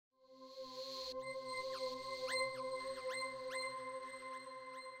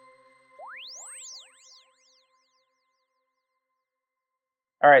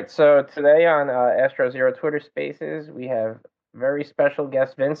All right, so today on Astro Zero Twitter Spaces, we have very special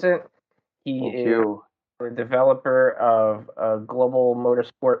guest Vincent. He Thank is you. the developer of a global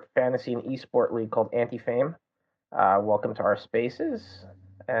motorsport fantasy and esport league called Antefame. Welcome to our spaces,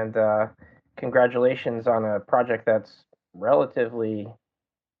 and congratulations on a project that's relatively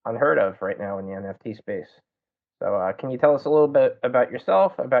unheard of right now in the NFT space. So, can you tell us a little bit about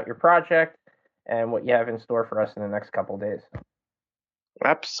yourself, about your project, and what you have in store for us in the next couple of days?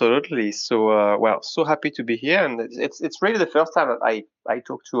 Absolutely. So happy to be here, and it's really the first time that I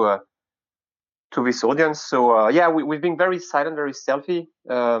talk to this audience. Yeah, we've been very silent, very stealthy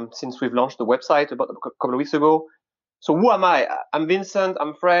since we've launched the website about a couple of weeks ago. So who am I? I'm Vincent.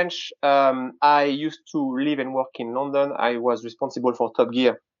 I'm French. I used to live and work in London. I was responsible for Top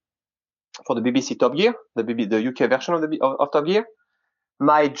Gear, for the BBC Top Gear, the UK version of Top Gear.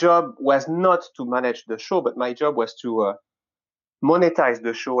 My job was not to manage the show, but my job was to monetize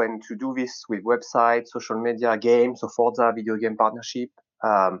the show and to do this with websites, social media, games, so Forza video game partnership,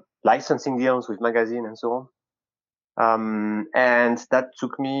 licensing deals with magazine and so on. And that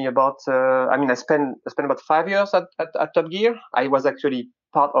took me about, I spent about 5 years at Top Gear. I was actually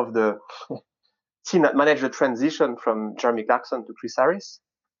part of the team that managed the transition from Jeremy Clarkson to Chris Harris.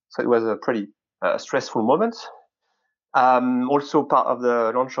 So it was a pretty stressful moment. Also part of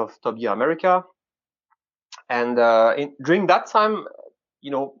the launch of Top Gear America. And during that time,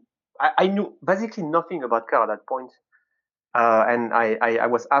 I knew basically nothing about car at that point. And I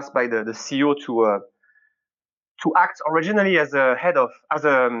was asked by the CEO to act originally as a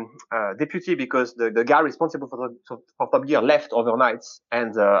deputy because the guy responsible for Top Gear left overnight,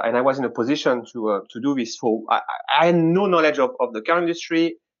 and I was in a position to do this. So I had no knowledge of the car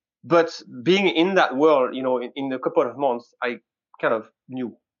industry, but being in that world, in a couple of months, I kind of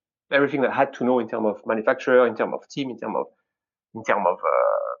knew everything that I had to know in terms of manufacturer, in terms of team, in terms of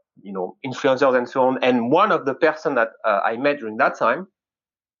influencers and so on. And one of the person that I met during that time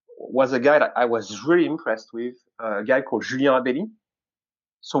was a guy that I was really impressed with, a guy called Julien Abelli.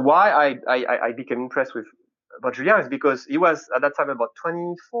 So why I became impressed with about Julien is because he was at that time about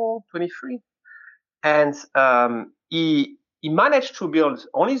 24, 23, and he managed to build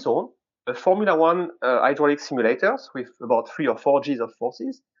on his own a Formula One hydraulic simulators with about 3 or 4 Gs of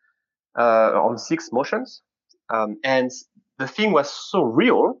forces on 6 motions. And the thing was so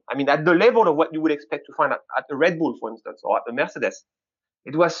real. I mean, at the level of what you would expect to find at a Red Bull, for instance, or at a Mercedes,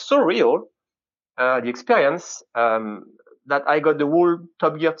 it was so real, the experience, that I got the whole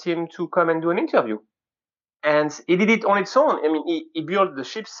Top Gear team to come and do an interview. And he did it on its own. I mean, he built the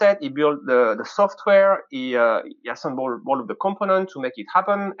chipset, he built the software, he assembled all of the components to make it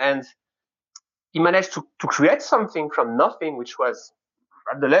happen, and he managed to create something from nothing, which was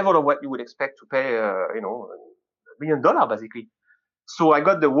at the level of what you would expect to pay, $1 million basically. So I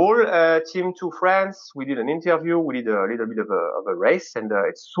got the whole team to France. We did an interview. We did a little bit of a race, and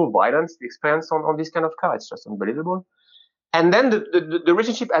it's so violent, the experience on this kind of car. It's just unbelievable. And then the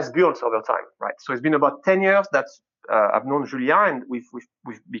relationship has built over time, right? So it's been about 10 years that I've known Julien, and we've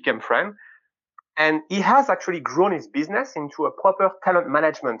become friends. And he has actually grown his business into a proper talent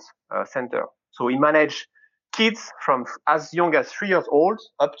management center. So he managed kids from as young as 3 years old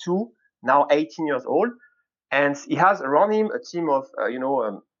up to now 18 years old. And he has around him a team of,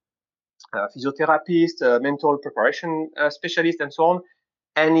 physiotherapists, mental preparation specialists, and so on.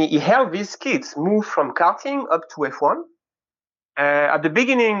 And he helped these kids move from karting up to F1. At the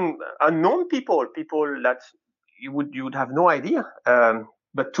beginning, unknown people that you would have no idea.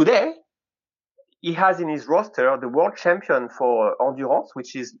 But today, he has in his roster the world champion for endurance,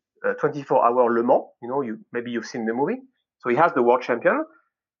 which is 24-hour Le Mans. Maybe you've seen the movie. So he has the world champion.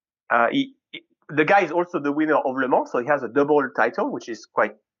 The guy is also the winner of Le Mans, so he has a double title, which is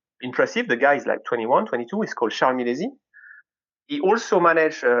quite impressive. The guy is like 21, 22. He's called Charles Milesi. He also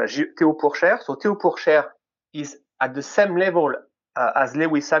managed Théo Pourchaire. So Théo Pourchaire is at the same level as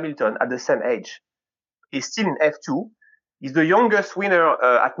Lewis Hamilton at the same age. He's still in F2. He's the youngest winner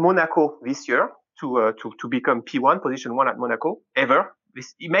at Monaco this year to become P1, position 1 at Monaco ever.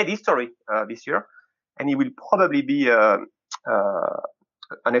 He made history this year, and he will probably be an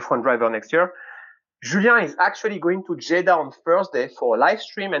F1 driver next year. Julien is actually going to Jeddah on Thursday for a live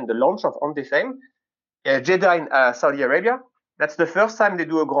stream and the launch of Antefame. Jeddah in Saudi Arabia. That's the first time they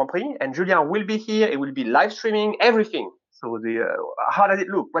do a Grand Prix, and Julien will be here. He will be live streaming everything. So how does it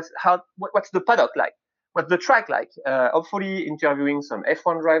look? What's the paddock like? What's the track like? Hopefully interviewing some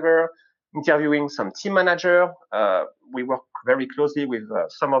F1 driver, interviewing some team manager. We work very closely with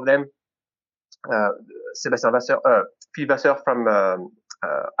some of them. Philippe Vasseur from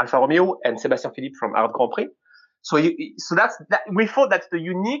Alfa Romeo and Sébastien Philippe from Art Grand Prix. So we thought that's the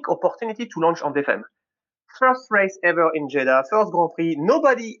unique opportunity to launch Antefame. First race ever in Jeddah, first Grand Prix.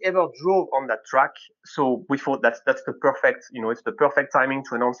 Nobody ever drove on that track, so we thought that's the perfect, it's the perfect timing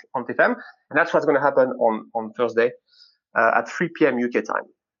to announce Antefame, and that's what's going to happen on Thursday at 3 p.m. UK time.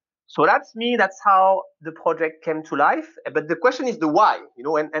 So that's how the project came to life. But the question is the why,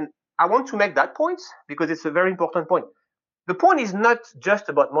 and I want to make that point because it's a very important point. The point is not just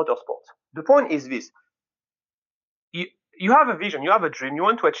about motorsport. The point is this. You have a vision, you have a dream, you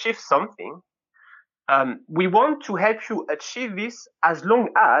want to achieve something. We want to help you achieve this as long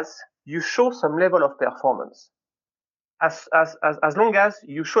as you show some level of performance. As long as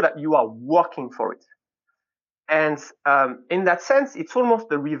you show that you are working for it. And in that sense, it's almost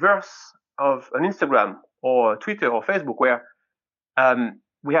the reverse of an Instagram or Twitter or Facebook where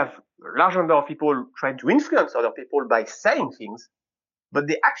we have a large number of people trying to influence other people by saying things, but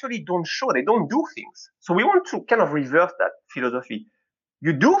they actually don't show, they don't do things. So we want to kind of reverse that philosophy.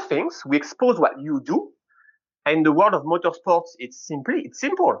 You do things, we expose what you do. And in the world of motorsports, it's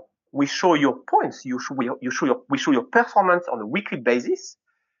simple. We show your points, we show your performance on a weekly basis.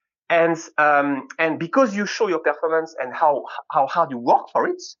 And because you show your performance and how hard you work for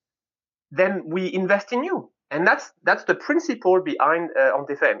it, then we invest in you. And that's the principle behind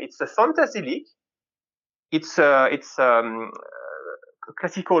Antefame. It's a fantasy league. It's a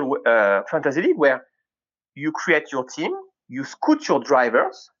classical fantasy league where you create your team, you scout your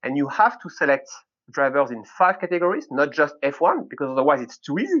drivers, and you have to select drivers in 5 categories, not just F1, because otherwise it's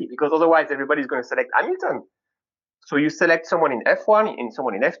too easy. Because otherwise everybody's going to select Hamilton. So you select someone in F1,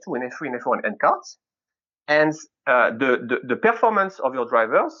 someone in F2, and F3, and F1, and karts. And the performance of your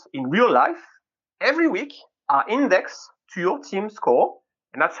drivers in real life every week are indexed to your team score,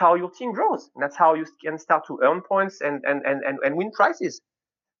 and that's how your team grows. And that's how you can start to earn points and win prizes.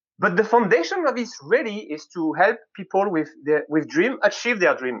 But the foundation of this really is to help people with dream achieve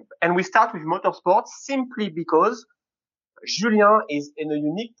their dream. And we start with motorsports simply because Julien is in a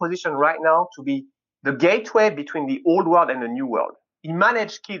unique position right now to be the gateway between the old world and the new world. He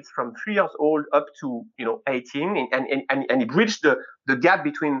managed kids from 3 years old up to 18, and he bridged the gap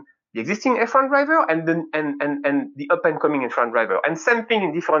between the existing F1 driver and the up and coming F1 driver. And same thing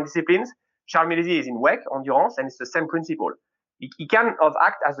in different disciplines. Charles Milesi is in WEC, endurance, and it's the same principle. He kind of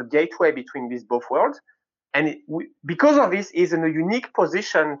act as a gateway between these both worlds. And because of this, he's in a unique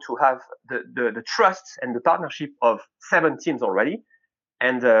position to have the trust and the partnership of 7 teams already.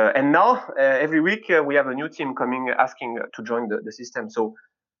 And now every week we have a new team coming asking to join the system. So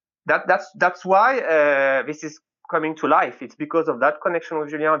that's why this is coming to life. It's because of that connection with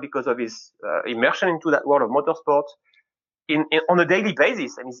Julien, because of his immersion into that world of motorsport on a daily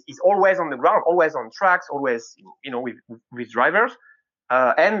basis. And he's always on the ground, always on tracks, always with drivers.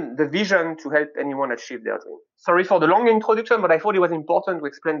 And the vision to help anyone achieve their dream. Sorry for the long introduction, but I thought it was important to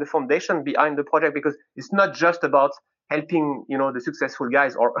explain the foundation behind the project because it's not just about helping, the successful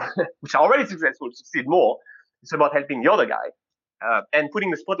guys or which are already successful succeed more. It's about helping the other guy and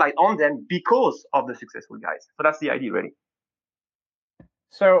putting the spotlight on them because of the successful guys. So that's the idea, really.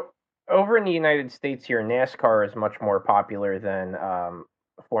 So over in the United States here, NASCAR is much more popular than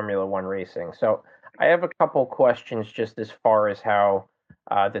Formula One racing. So I have a couple questions just as far as how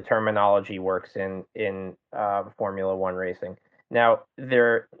the terminology works in Formula One racing. Now,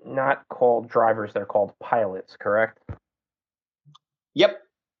 they're not called drivers; they're called pilots, correct? Yep.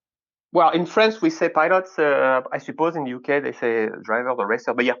 Well, in France we say pilots. I suppose in the UK they say driver or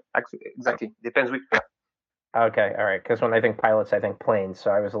racer. But yeah, exactly. Depends which. Yeah. Okay, all right. Because when I think pilots, I think planes.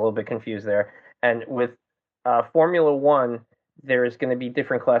 So I was a little bit confused there. And with Formula One, there's going to be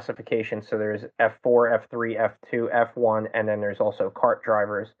different classifications. So there's F4, F3, F2, F1, and then there's also kart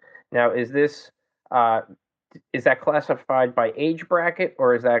drivers. Now, is that classified by age bracket,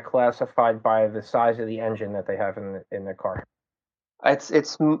 or is that classified by the size of the engine that they have in the car?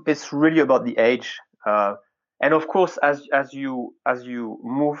 It's really about the age, and of course, as you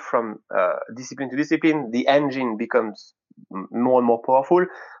move from discipline to discipline, the engine becomes more and more powerful.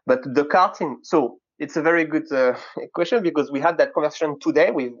 But the karting, so it's a very good question because we had that conversation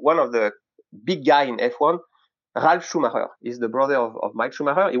today with one of the big guy in F1, Ralf Schumacher. He's the brother of Mike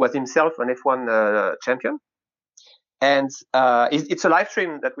Schumacher. He was himself an F1 champion. And it's a live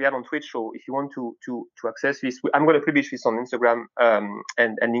stream that we have on Twitch. So if you want to access this, I'm going to publish this on Instagram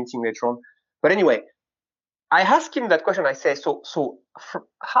and LinkedIn later on. But anyway, I asked him that question. I say, so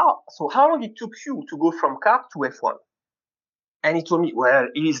how long it took you to go from kart to F1? And he told me, well,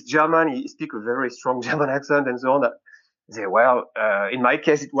 he's German. He speaks a very strong German accent and so on. I say, well, in my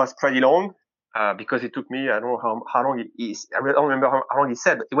case, it was pretty long because it took me, I don't know how long it is. I don't remember how long he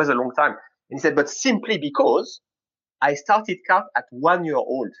said, but it was a long time. And he said, but simply because I started kart at 1 year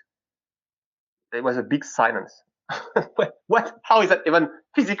old. There was a big silence. What? How is that even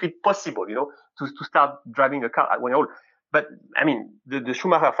physically possible? To start driving a car at 1 year old. But I mean, the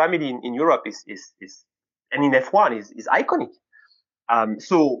Schumacher family in Europe is and in F1 is iconic.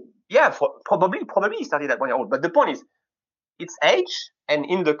 So yeah, probably he started at 1 year old. But the point is, it's age, and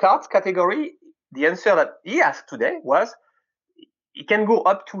in the kart category, the answer that he asked today was it can go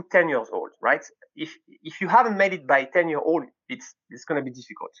up to 10 years old, right? If you haven't made it by 10-year old, it's going to be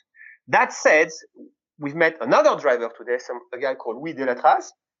difficult. That said, we've met another driver today, a guy called Louis Delatraz.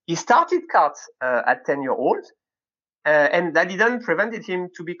 He started karts at 10-year old, and that didn't prevent him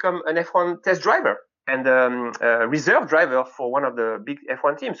to become an F1 test driver and reserve driver for one of the big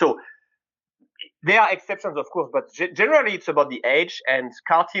F1 teams. So there are exceptions, of course, but generally it's about the age, and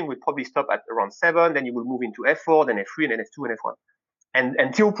karting will probably stop at around 7, then you will move into F4, then F3, and then F2 and F1.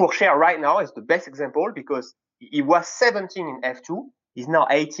 And Theo Pourchaire right now is the best example because he was 17 in F2, he's now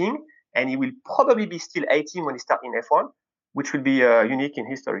 18, and he will probably be still 18 when he starts in F1, which will be unique in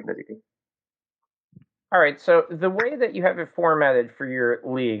history, basically. All right, so the way that you have it formatted for your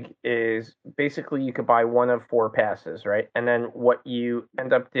league is basically you could buy one of 4 passes, right? And then what you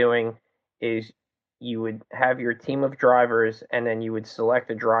end up doing is you would have your team of drivers, and then you would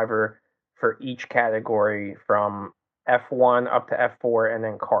select a driver for each category from F1 up to F4 and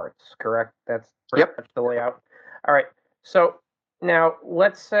then karts, correct? That's pretty much the layout. All right, so now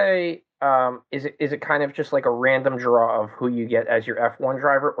let's say is it kind of just like a random draw of who you get as your F1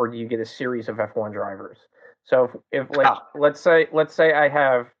 driver, or do you get a series of F1 drivers? So if like let's say I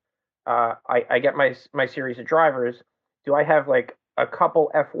have I get my series of drivers, do I have like a couple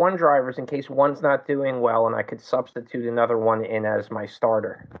F1 drivers in case one's not doing well and I could substitute another one in as my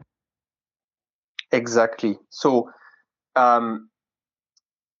starter? Exactly. So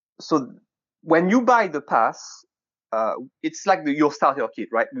when you buy the pass, it's like your starter kit,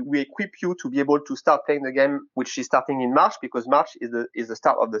 right? We equip you to be able to start playing the game, which is starting in March, because March is the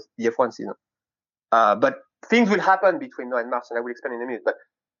start of the F1 season. But things will happen between now and March, and I will explain in a minute. But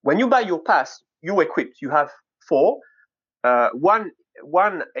when you buy your pass, you're equipped. You have 4, one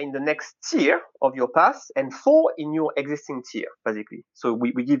in the next tier of your pass, and 4 in your existing tier, basically. So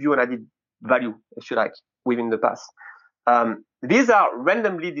we give you an added value, if you like, within the pass. These are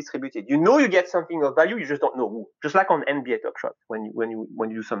randomly distributed. You get something of value, you just don't know who. Just like on NBA Top Shot, when you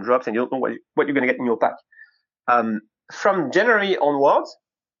do some drops and you don't know what you're going to get in your pack. From January onwards,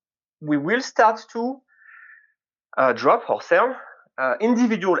 we will start to drop or sell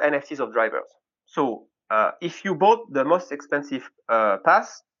individual NFTs of drivers. So if you bought the most expensive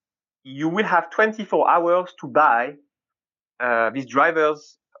pass, you will have 24 hours to buy these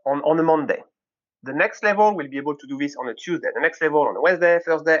drivers on a Monday. The next level will be able to do this on a Tuesday. The next level on a Wednesday,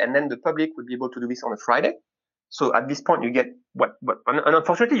 Thursday, and then the public will be able to do this on a Friday. So at this point, you get and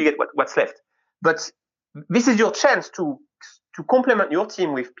unfortunately, you get what's left. But this is your chance to complement your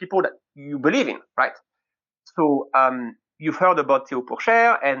team with people that you believe in, right? So you've heard about Theo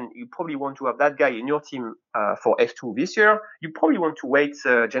Pourchaire, and you probably want to have that guy in your team for F2 this year. You probably want to wait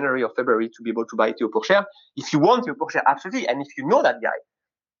January or February to be able to buy Theo Pourchaire. If you want Theo Pourchaire, absolutely, and if you know that guy.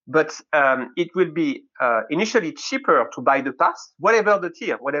 But it will be initially cheaper to buy the pass, whatever the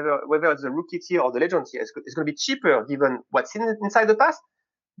tier, whether it's the rookie tier or the legend tier. It's going to be cheaper given what's inside the pass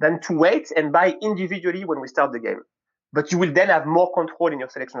than to wait and buy individually when we start the game. But you will then have more control in your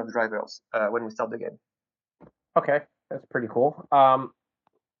selection of drivers when we start the game. Okay, that's pretty cool.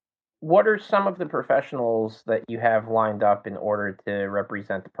 What are some of the professionals that you have lined up in order to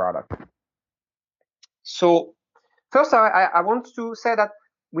represent the product? So first, I want to say that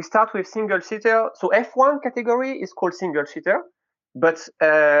we start with single seater. So F1 category is called single seater, but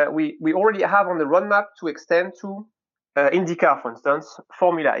we already have on the roadmap to extend to IndyCar, for instance,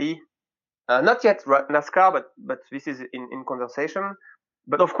 Formula E. Not yet NASCAR, but this is in conversation.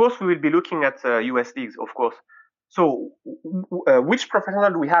 But of course, we will be looking at US leagues, of course. So which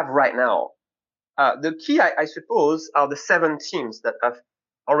professional do we have right now? The key, I suppose, are the 7 teams that have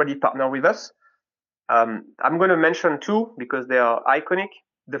already partnered with us. I'm going to mention 2 because they are iconic.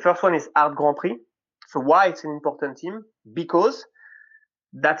 The first one is Art Grand Prix. So why it's an important team? Because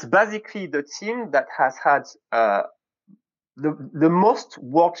that's basically the team that has had the most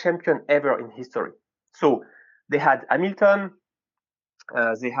world champion ever in history. So they had Hamilton,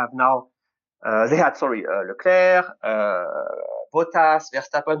 they had Leclerc, Bottas,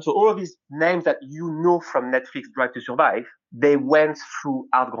 Verstappen. So all of these names that you know from Netflix Drive to Survive, they went through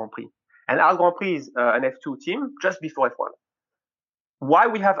Art Grand Prix. And Art Grand Prix is an F2 team just before F1. Why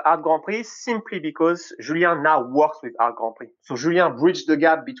we have Art Grand Prix? Simply because Julien now works with Art Grand Prix. So Julien bridged the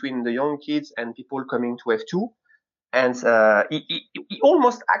gap between the young kids and people coming to F2. and he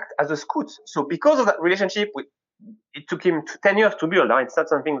almost acts as a scout. So because of that relationship, it took him 10 years to build. It's not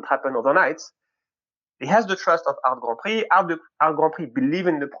something that happened overnight. He has the trust of Art Grand Prix. Art Grand Prix believe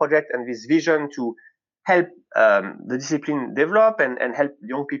in the project and this vision to help the discipline develop and help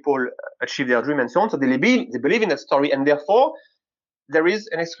young people achieve their dream and so on. So they believe in that story, and therefore there is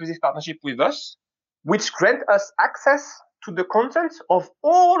an exclusive partnership with us, which grant us access to the content of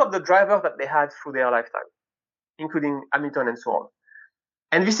all of the drivers that they had through their lifetime, including Hamilton and so on.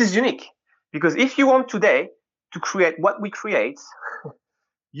 And this is unique because if you want today to create what we create,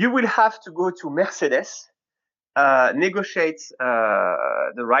 you will have to go to Mercedes, negotiate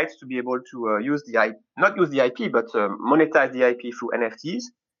the rights to be able to use the IP, not use the IP, but monetize the IP through NFTs.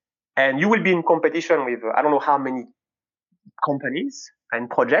 And you will be in competition with I don't know how many companies and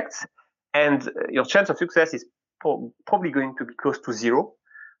projects, and your chance of success is probably going to be close to zero.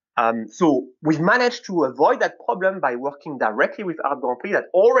 So we've managed to avoid that problem by working directly with Art Grand Prix that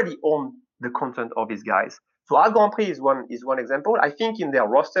already own the content of these guys. So Art Grand Prix is one example. I think in their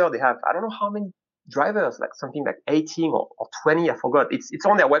roster they have I don't know how many drivers, like something like 18 or 20. I forgot. It's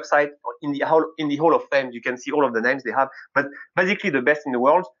on their website in the Hall of Fame. You can see all of the names they have, but basically the best in the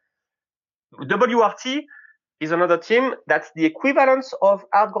world. WRT is another team that's the equivalent of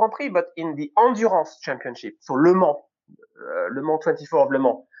Art Grand Prix, but in the endurance championship. So Le Mans 24 of Le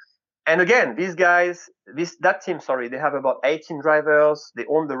Mans. And again, these guys, that team, they have about 18 drivers. They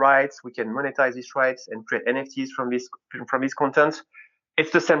own the rights. We can monetize these rights and create NFTs from this content. It's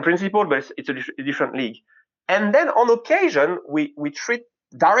the same principle, but it's a different league. And then on occasion, we treat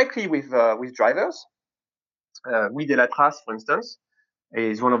directly with drivers. Guy de la Trace, for instance,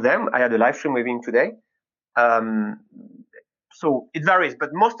 is one of them. I had a live stream with him today. So it varies, but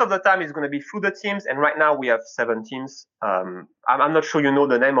most of the time it's going to be through the teams. And right now we have 7 teams. I'm not sure you know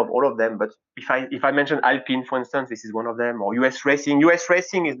the name of all of them, but if I mention Alpine, for instance, this is one of them, or US Racing. US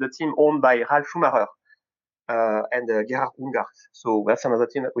Racing is the team owned by Ralf Schumacher and Gerhard Ungart. So that's another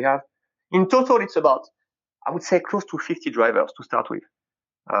team that we have. In total, it's about, I would say, close to 50 drivers to start with.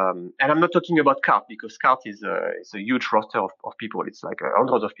 And I'm not talking about kart because kart is a huge roster of people. It's like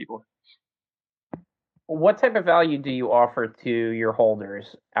hundreds of people. What type of value do you offer to your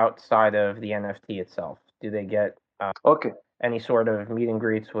holders outside of the NFT itself? Do they get any sort of meet and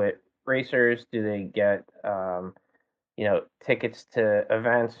greets with racers? Do they get tickets to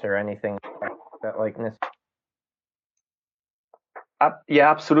events or anything that likeness? Yeah,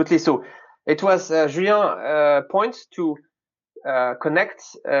 absolutely. So it was Julien point to connect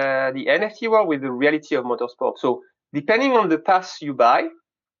the NFT world with the reality of motorsport. So depending on the pass you buy,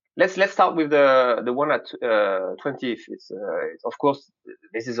 let's start with the one at 20th. It's of course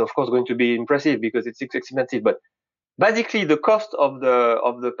this is of course going to be impressive because it's expensive, but basically the cost of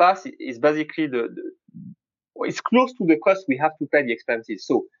the pass is basically it's close to the cost we have to pay the expenses.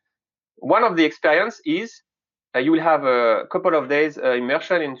 So one of the experience is you will have a couple of days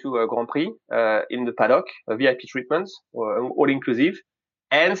immersion into a Grand Prix in the paddock, VIP treatments, all inclusive.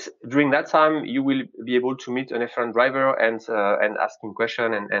 And during that time, you will be able to meet an F1 driver and ask him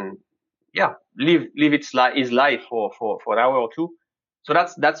question and live his life for an hour or two. So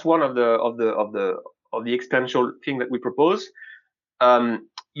that's one of the experiential thing that we propose.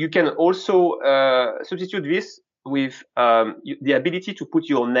 You can also substitute this with the ability to put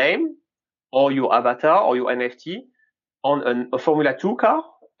your name or your avatar or your NFT on a Formula 2 car.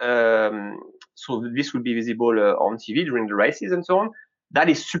 So this will be visible on TV during the races and so on. That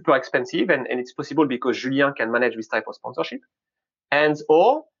is super expensive, and it's possible because Julien can manage this type of sponsorship.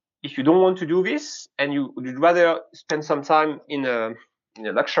 Or if you don't want to do this and you'd rather spend some time in a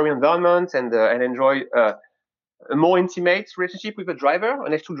luxury environment and enjoy a more intimate relationship with a driver,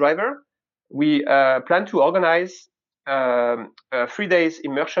 an F2 driver, we plan to organize 3 days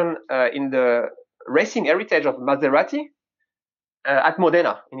immersion in the racing heritage of Maserati at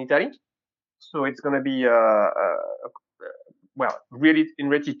Modena in Italy. So it's going to be really in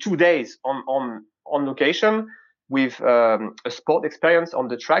reality 2 days on location with a sport experience on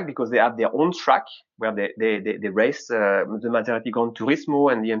the track because they have their own track where they race the Maserati Gran Turismo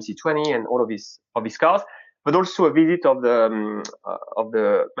and the MC20 and all of these cars, but also a visit of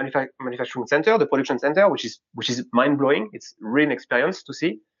the manufacturing center, the production center, which is mind blowing. It's really an experience to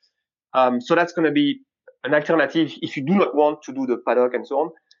see. So that's going to be an alternative if you do not want to do the paddock and so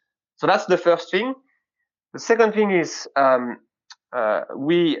on. So that's the first thing. The second thing is for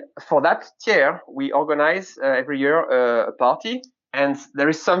that tier, we organize every year a party. And there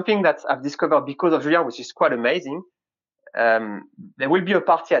is something that I've discovered because of Julien, which is quite amazing. There will be a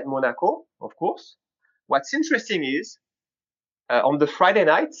party at Monaco, of course. What's interesting is on the Friday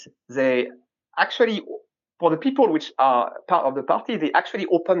night, they actually for the people which are part of the party, they actually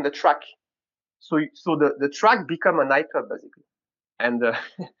open the track. So the track become a nightclub basically, and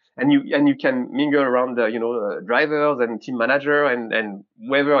and you can mingle around the drivers and team manager and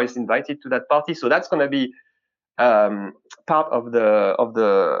whoever is invited to that party. So that's going to be part of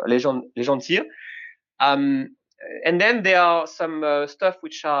the legend tier. And then there are some stuff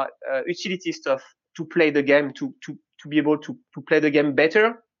which are utility stuff to play the game to be able to play the game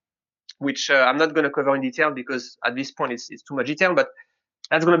better, which I'm not going to cover in detail because at this point it's too much detail, but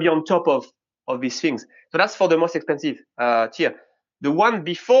that's going to be on top of these things. So that's for the most expensive tier. The one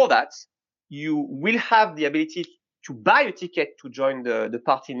before that, you will have the ability to buy a ticket to join the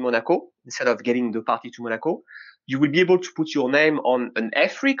party in Monaco instead of getting the party to Monaco. You will be able to put your name on an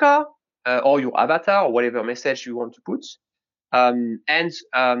F3 car or your avatar or whatever message you want to put, and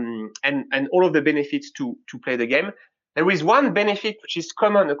all of the benefits to play the game. There is one benefit which is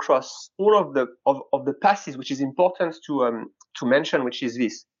common across all of the passes, which is important to mention, which is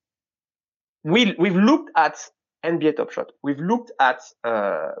this. We've looked at NBA Top Shot. We've looked at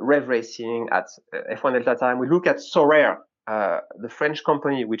Rev Racing, at F1 Delta Time. We look at Sorare, the French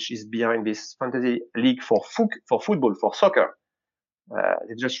company which is behind this fantasy league for football, for soccer.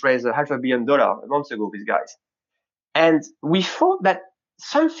 They just raised $500 million a month ago, these guys. And we thought that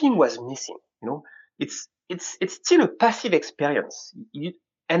something was missing. It's still a passive experience.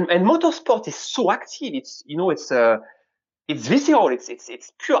 And motorsport is so active. It's visceral.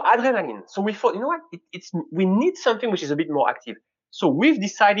 It's pure adrenaline. So we thought, what? We need something which is a bit more active. So we've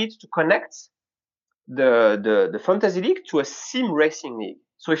decided to connect the fantasy league to a sim racing league.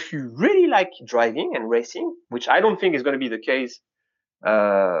 So if you really like driving and racing, which I don't think is going to be the case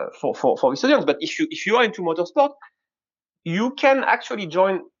for this audience, but if you are into motorsport, you can actually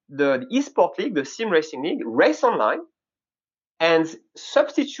join the eSport League, the Sim Racing League, race online, and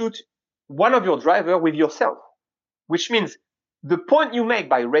substitute one of your driver with yourself, which means the point you make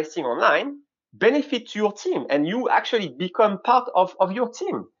by racing online benefits your team, and you actually become part of your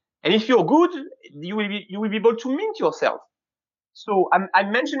team. And if you're good, you will be able to mint yourself. So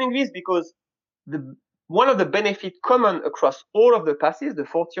I'm mentioning this because one of the benefits common across all of the passes, the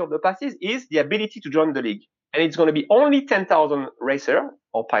 40 of the passes, is the ability to join the league. And it's going to be only 10,000 racers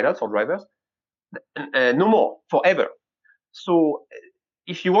or pilots or drivers, no more, forever. So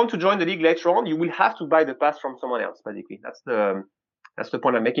if you want to join the league later on, you will have to buy the pass from someone else, basically. That's the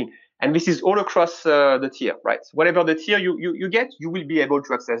point I'm making. And this is all across the tier, right? Whatever the tier you get, you will be able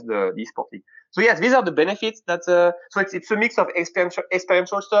to access the eSport League. So yes, these are the benefits that, so it's a mix of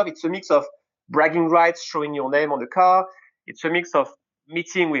experiential stuff. It's a mix of bragging rights, showing your name on the car. It's a mix of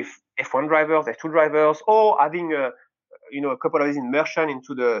meeting with F1 drivers, F2 drivers, or having a couple of these immersion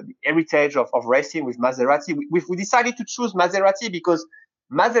into the heritage of racing with Maserati. We decided to choose Maserati because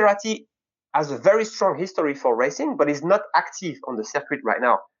Maserati has a very strong history for racing, but is not active on the circuit right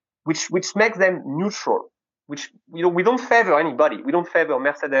now, which makes them neutral. Which we don't favor anybody. We don't favor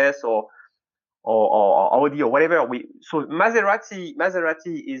Mercedes or Audi or whatever. So Maserati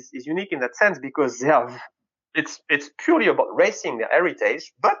is unique in that sense because they have it's purely about racing, their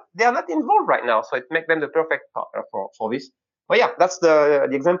heritage, but they are not involved right now, so it makes them the perfect partner for this. But yeah, that's the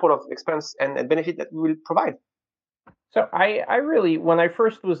example of expense and benefit that we will provide. So I really, when I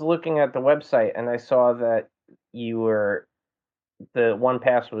first was looking at the website and I saw that the one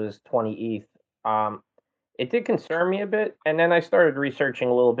pass was 20 ETH, it did concern me a bit. And then I started researching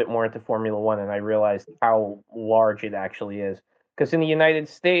a little bit more into Formula One, and I realized how large it actually is. Because in the United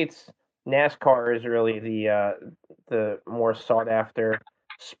States, NASCAR is really the more sought after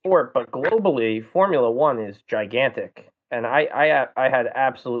sport, but globally, Formula One is gigantic. And I had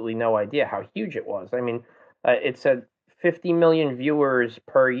absolutely no idea how huge it was. I mean, it said 50 million viewers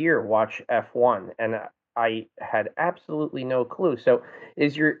per year watch F1, and I had absolutely no clue. So,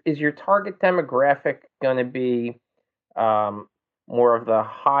 is your target demographic going to be more of the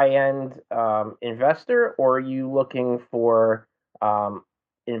high end investor, or are you looking for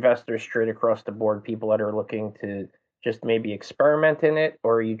investors straight across the board, people that are looking to just maybe experiment in it,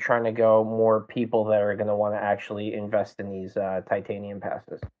 or are you trying to go more people that are going to want to actually invest in these titanium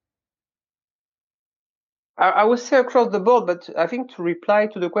passes? I would say across the board, but I think to reply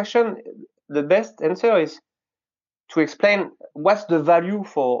to the question, the best answer is to explain what's the value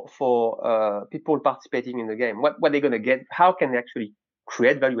for people participating in the game. What they're going to get? How can they actually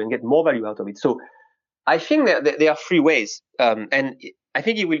create value and get more value out of it? So I think that there are three ways, and I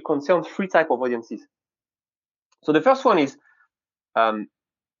think it will concern three types of audiences. So the first one is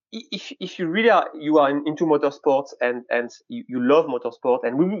if you really are into motorsports and you love motorsport,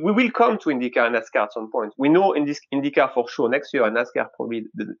 and we will come to IndyCar and NASCAR at some point. We know in this IndyCar for sure next year and NASCAR probably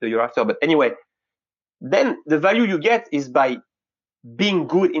the year after. But anyway, then the value you get is by being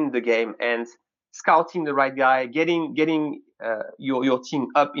good in the game and scouting the right guy, getting your team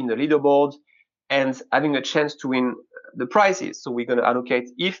up in the leaderboard, and having a chance to win the prizes. So we're going to allocate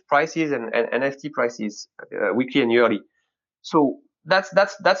ETH prices and NFT prices weekly and yearly. So that's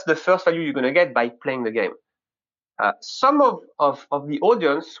the first value you're going to get by playing the game. Some of the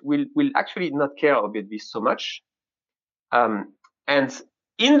audience will actually not care about this so much. And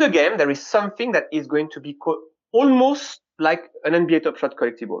in the game, there is something that is going to be almost like an NBA Top Shot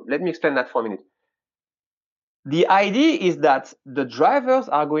collectible. Let me explain that for a minute. The idea is that the drivers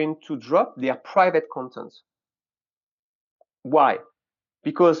are going to drop their private content. Why?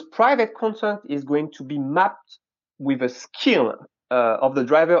 Because private content is going to be mapped with a skill of the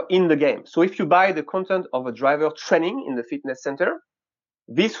driver in the game. So if you buy the content of a driver training in the fitness center,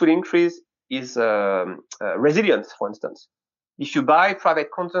 this will increase his resilience, for instance. If you buy private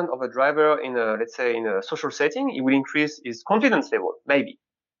content of a driver in a, let's say, in a social setting, it will increase his confidence level, maybe.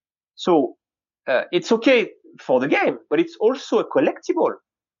 So it's okay for the game, but it's also a collectible,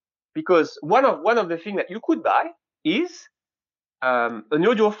 because one of the things that you could buy is an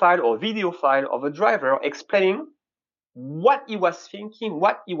audio file or video file of a driver explaining what he was thinking,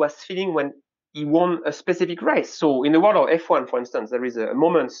 what he was feeling when he won a specific race. So in the world of F1, for instance, there is a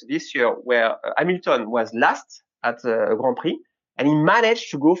moment this year where Hamilton was last at a Grand Prix, and he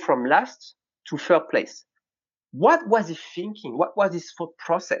managed to go from last to third place. What was he thinking? What was his thought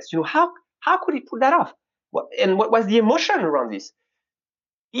process? How could he pull that off? And what was the emotion around this?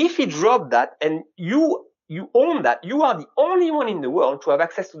 If he dropped that and you own that, you are the only one in the world to have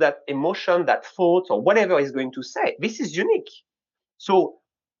access to that emotion, that thought, or whatever he's going to say. This is unique. So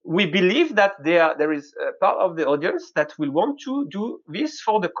we believe that there is a part of the audience that will want to do this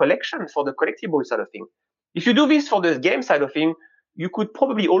for the collection, for the collectible side of thing. If you do this for the game side of thing, you could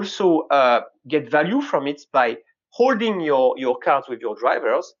probably also get value from it by holding your cards with your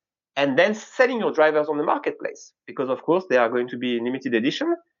drivers and then selling your drivers on the marketplace, because of course they are going to be limited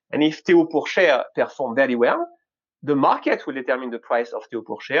edition. And if Theo Pourchaire perform very well, the market will determine the price of Theo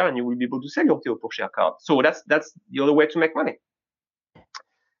Pourchaire, and you will be able to sell your Theo Pourchaire card. So that's the other way to make money.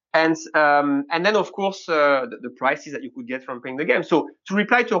 And then of course the prices that you could get from playing the game. So to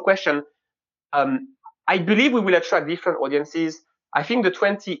reply to your question, I believe we will attract different audiences. I think the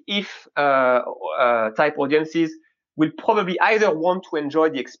 20 ETH type audiences will probably either want to enjoy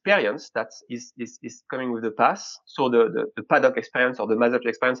the experience that is coming with the pass. So the paddock experience or the Mazepin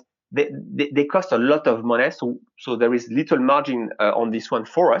experience, they cost a lot of money. So there is little margin on this one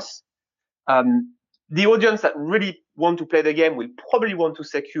for us. The audience that really want to play the game will probably want to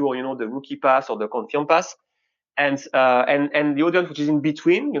secure, the rookie pass or the confirm pass. And the audience which is in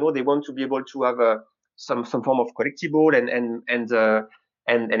between, they want to be able to have some form of collectible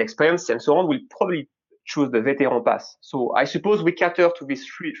and experience and so on, will probably choose the veteran pass. So I suppose we cater to these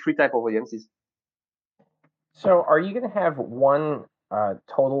three type of audiences. So, are you going to have one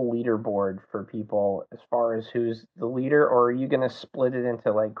total leaderboard for people as far as who's the leader, or are you going to split it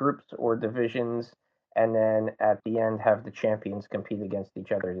into like groups or divisions, and then at the end have the champions compete against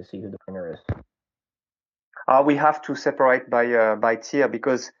each other to see who the winner is? We have to separate by tier,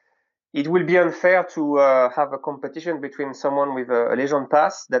 because it will be unfair to have a competition between someone with a legend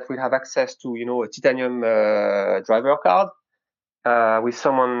pass that will have access to a titanium driver card with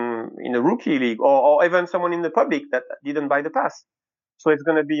someone in a rookie league, or even someone in the public that didn't buy the pass. So it's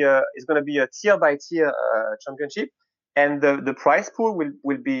going to be a tier by tier championship, and the prize pool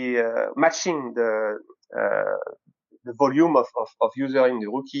will be matching the volume of user in the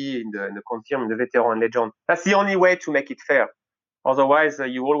rookie, in the confirm, in the veteran, and legend. That's the only way to make it fair. Otherwise,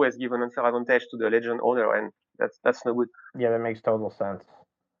 you always give an unfair advantage to the legend owner, and that's no good. Yeah, that makes total sense.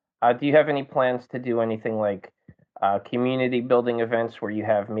 Do you have any plans to do anything like community building events where you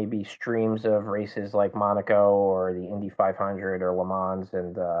have maybe streams of races like Monaco or the Indy 500 or Le Mans,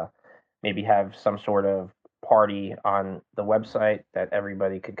 and maybe have some sort of party on the website that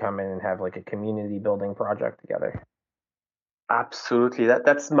everybody could come in and have like a community building project together? Absolutely,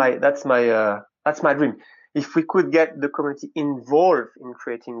 that's my dream. If we could get the community involved in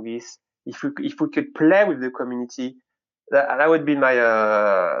creating this, if we could play with the community, that would be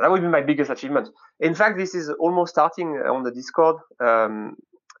my biggest achievement. In fact, this is almost starting on the Discord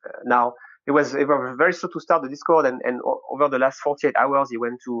now. It was very slow to start the Discord, and over the last 48 hours, it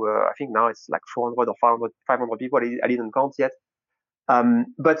went to I think now it's like 400 or 500 people. I didn't count yet.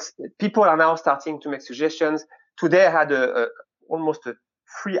 But people are now starting to make suggestions. Today I had almost a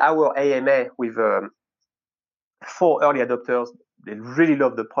 3-hour AMA with 4 early adopters. They really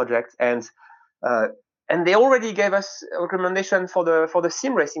love the project, and they already gave us a recommendation for the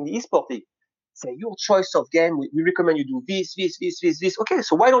sim racing, the eSport league. say your choice of game. We recommend you do this. Okay,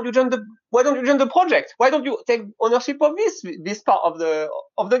 so why don't you join the project? Why don't you take ownership of this part of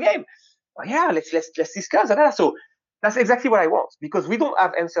the game? Oh, yeah, let's discuss that. So that's exactly what I want because we don't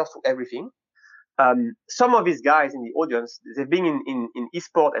have answers to everything. Some of these guys in the audience, they've been in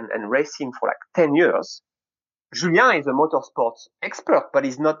esport and racing for like 10 years. Julien is a motorsports expert, but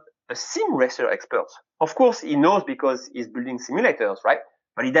he's not a sim racer expert. Of course, he knows because he's building simulators, right?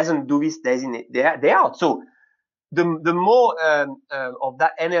 But he doesn't do this day out. So the more of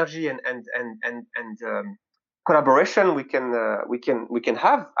that energy and collaboration we can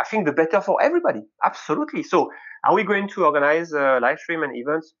have, I think the better for everybody. Absolutely. So, are we going to organize live stream and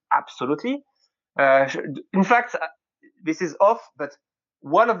events? Absolutely. Uh, in fact, this is off, but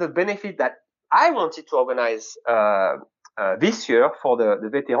one of the benefits that I wanted to organize this year for the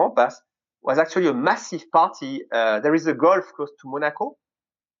Veteran Pass was actually a massive party. There is a golf close to Monaco,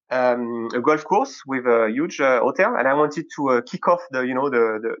 a golf course with a huge hotel, and I wanted to kick off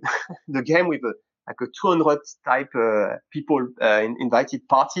the game with like a 200 type people invited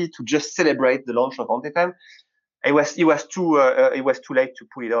party to just celebrate the launch of Antefame. It was too late to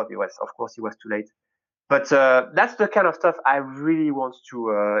pull it off. It was too late. But that's the kind of stuff I really want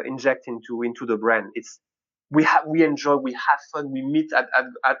to inject into the brand. We enjoy, we have fun, we meet at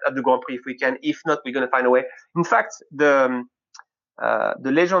the Grand Prix if we can. If not, we're gonna find a way. In fact, the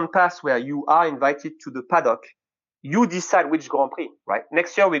Legend Pass where you are invited to the paddock, you decide which Grand Prix, right?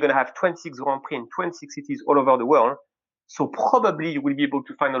 Next year we're gonna have 26 Grand Prix in 26 cities all over the world. So probably you will be able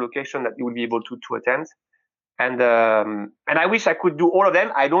to find a location that you will be able to attend. And I wish I could do all of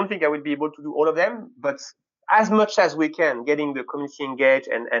them. I don't think I will be able to do all of them, but as much as we can, getting the community engaged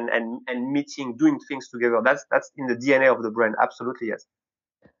and meeting, doing things together. That's in the DNA of the brand. Absolutely, yes.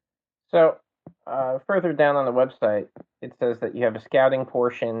 So, further down on the website, it says that you have a scouting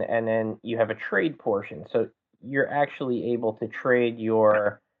portion and then you have a trade portion. So you're actually able to trade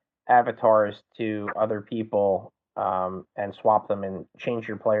your avatars to other people and swap them and change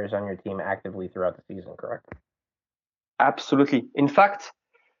your players on your team actively throughout the season, correct? Absolutely. In fact,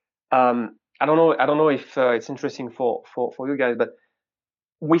 I don't know. I don't know if it's interesting for you guys, but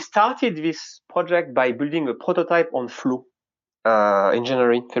we started this project by building a prototype on Flow in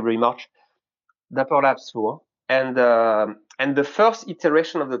January, February, March. Dapper Labs Flow. And the first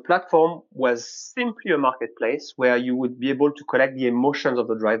iteration of the platform was simply a marketplace where you would be able to collect the emotions of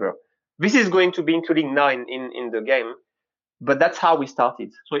the driver. This is going to be including now in the game, but that's how we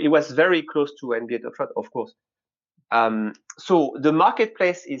started. So it was very close to NBA Top Shot, of course. So the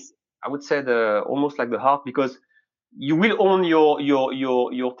marketplace is, I would say, almost like the heart because you will own your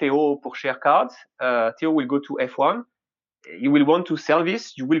Theo pour share cards. Theo will go to F1. You will want to sell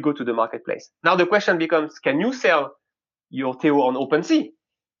this. You will go to the marketplace. Now the question becomes: can you sell your Theo on OpenSea?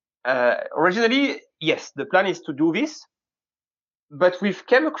 Originally, yes, the plan is to do this, but we've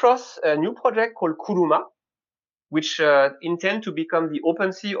came across a new project called Kuruma, which intend to become the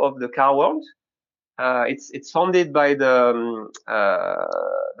OpenSea of the car world. It's founded by the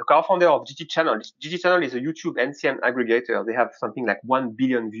co-founder of GT Channel. GT Channel is a YouTube NCM aggregator. They have something like 1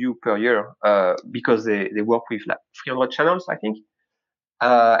 billion view per year because they work with like 300 channels, I think.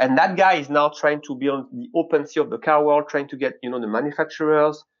 And that guy is now trying to build the OpenSea of the car world, trying to get the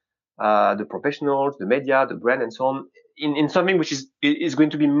manufacturers, the professionals, the media, the brand, and so on in something which is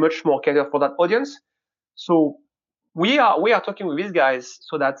going to be much more catered for that audience. So we are talking with these guys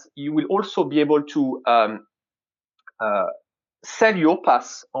so that you will also be able to sell your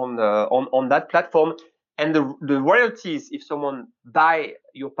pass on that platform, and the royalties if someone buy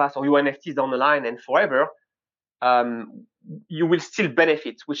your pass or your NFTs down the line and forever, you will still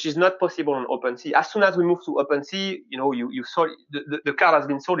benefit, which is not possible on OpenSea. As soon as we move to OpenSea, you sold the card has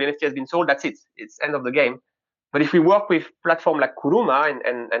been sold, the NFT has been sold. That's it. It's end of the game. But if we work with platform like Kuruma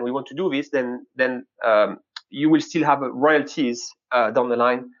and we want to do this, then you will still have royalties down the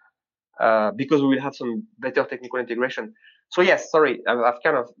line because we will have some better technical integration. So yes, sorry, I've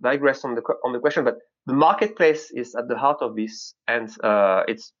kind of digressed on the question, but the marketplace is at the heart of this, and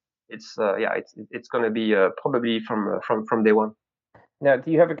it's going to be probably from day one. Now,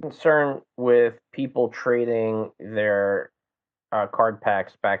 do you have a concern with people trading their card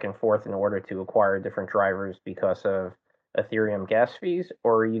packs back and forth in order to acquire different drivers because of Ethereum gas fees,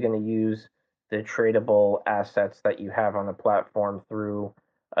 or are you going to use the tradable assets that you have on the platform through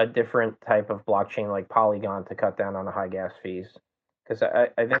a different type of blockchain like Polygon to cut down on the high gas fees? Because I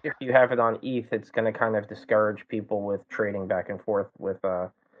think if you have it on ETH, it's going to kind of discourage people with trading back and forth with the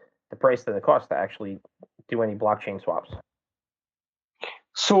price that it costs to actually do any blockchain swaps.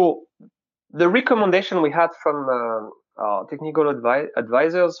 So the recommendation we had from our technical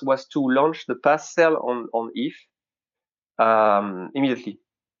advisors was to launch the pass sale on ETH immediately.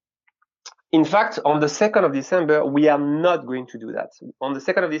 In fact, on the 2nd of December, we are not going to do that. On the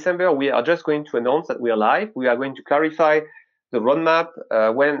 2nd of December, we are just going to announce that we are live. We are going to clarify the roadmap,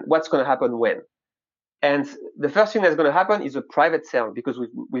 what's going to happen when. And the first thing that's going to happen is a private sale, because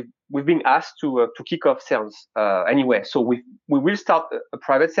we've been asked to kick off sales anyway. So we will start a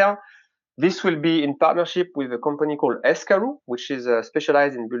private sale. This will be in partnership with a company called Escaru, which is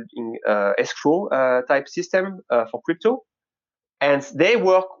specialized in building escrow type system for crypto, and they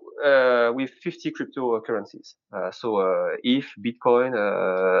work with 50 cryptocurrencies. So ETH, Bitcoin,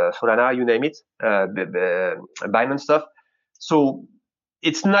 Solana, you name it, Binance stuff. So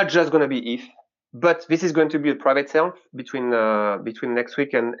it's not just going to be ETH, but this is going to be a private sale between next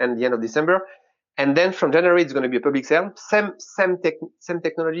week and the end of December. And then from January, it's going to be a public sale. Same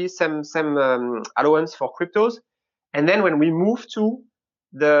technology, same allowance for cryptos. And then when we move to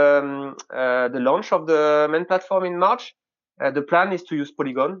the launch of the main platform in March, the plan is to use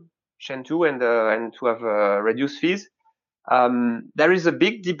Polygon Chain 2 and to have reduced fees. There is a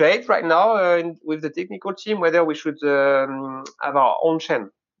big debate right now with the technical team whether we should have our own chain,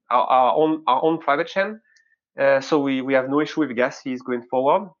 our own private chain. So we have no issue with gas fees going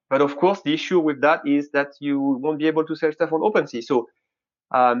forward. But of course, the issue with that is that you won't be able to sell stuff on OpenSea. So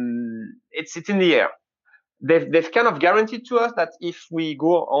it's in the air. They've kind of guaranteed to us that if we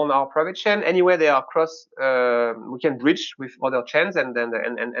go on our private chain, anywhere they are cross, we can bridge with other chains, and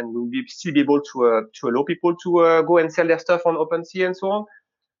we'll still be able to allow people to go and sell their stuff on OpenSea and so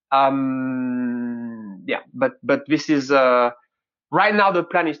on. Yeah, but this is right now the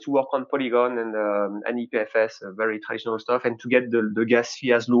plan is to work on Polygon and EPFS, very traditional stuff, and to get the gas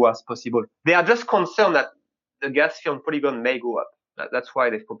fee as low as possible. They are just concerned that the gas fee on Polygon may go up. That's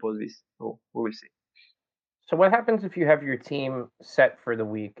why they've proposed this. So we will see. So what happens if you have your team set for the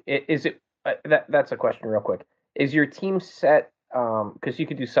week? Is it that's a question real quick. Is your team set because you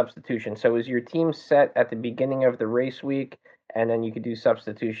could do substitution. So is your team set at the beginning of the race week and then you could do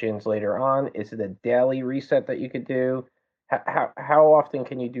substitutions later on? Is it a daily reset that you could do? How often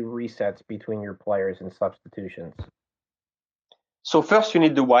can you do resets between your players and substitutions? So first you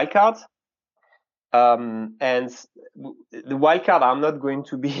need the wildcard. And the wildcard are not going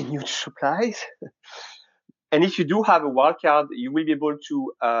to be in huge supplies. And if you do have a wildcard, you will be able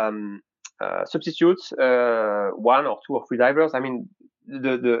to substitute one or two or three divers. I mean,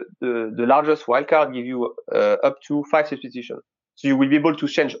 the largest wildcard give you up to 5 substitutions. So you will be able to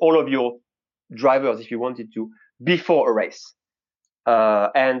change all of your drivers if you wanted to before a race.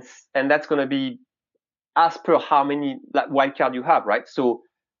 And that's going to be as per how many wildcard you have, right? So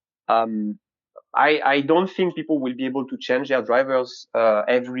I don't think people will be able to change their drivers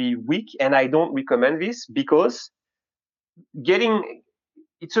every week, and I don't recommend this because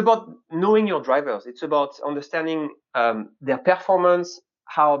it's about knowing your drivers. It's about understanding their performance,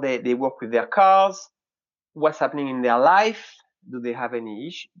 how they work with their cars, what's happening in their life. Do they have any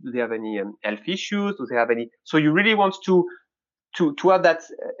issue? Do they have any health issues? Do they have any? So you really want to have that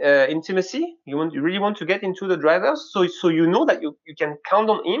intimacy. You really want to get into the drivers, so you know that you can count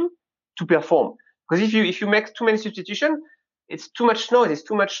on him to perform. Because if you make too many substitutions, it's too much noise. It's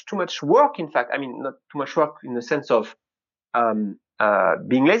too much work. In fact, I mean, not too much work in the sense of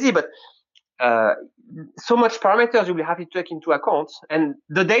being lazy, but so much parameters you will have to take into account, and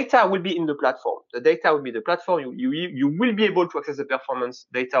the data will be in the platform. The data will be the platform. You will be able to access the performance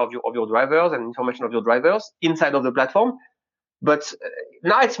data of your drivers and information of your drivers inside of the platform. But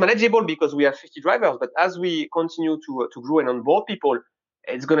now it's manageable because we have 50 drivers. But as we continue to grow and onboard people,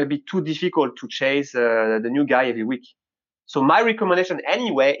 it's going to be too difficult to chase the new guy every week. So my recommendation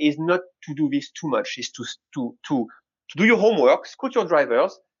anyway is not to do this too much. Is to do your homework, scout your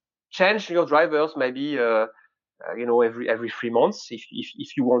drivers, change your drivers maybe every 3 months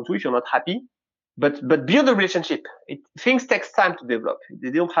if you want to, if you're not happy. But build a relationship. Things takes time to develop. They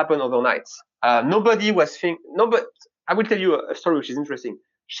don't happen overnight. Nobody was but I will tell you a story which is interesting.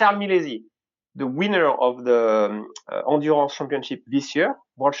 Charles Milesi, the winner of the endurance championship this year,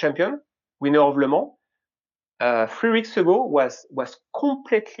 world champion, winner of Le Mans, 3 weeks ago was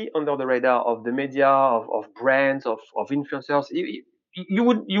completely under the radar of the media, of brands, of influencers. You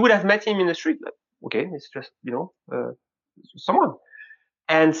would have met him in the street. Like, okay, it's just someone.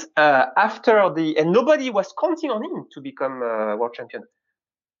 And and nobody was counting on him to become world champion.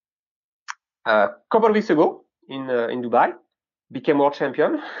 A couple of weeks ago in Dubai, became world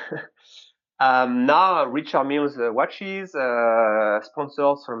champion. Now Richard Milles watches,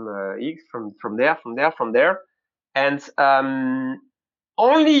 sponsors from X, from there, and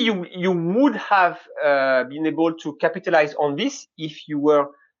only you would have been able to capitalize on this if you were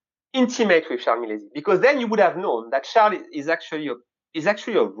intimate with Charles Milesi, because then you would have known that Charles is actually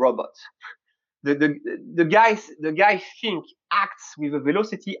a robot. The guy acts with a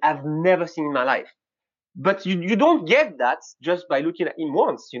velocity I've never seen in my life. But you don't get that just by looking at him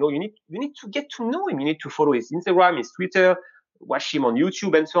once. You need to get to know him. You need to follow his Instagram, his Twitter, watch him on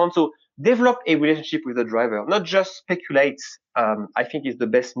YouTube, and so on. So develop a relationship with the driver, not just speculate. I think is the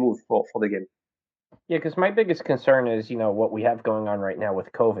best move for the game. Yeah, because my biggest concern is, what we have going on right now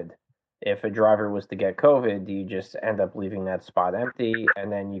with COVID. If a driver was to get COVID, you just end up leaving that spot empty,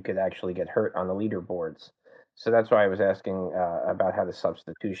 and then you could actually get hurt on the leaderboards. So that's why I was asking about how the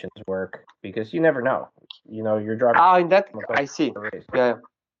substitutions work, because you never know. Your driver. In that, I see. Yeah.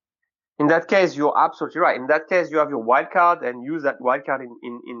 In that case, you're absolutely right. In that case, you have your wild card and use that wild card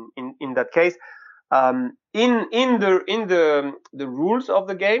in that case. In the rules of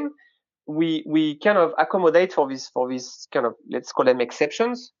the game, we kind of accommodate for this kind of, let's call them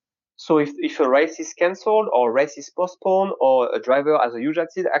exceptions. So if a race is cancelled or a race is postponed or a driver has a huge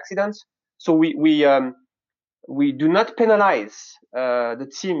accident, so we do not penalize the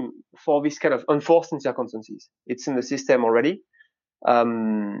team for this kind of unforeseen circumstances. It's in the system already.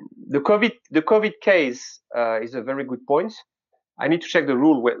 The COVID case is a very good point. I need to check the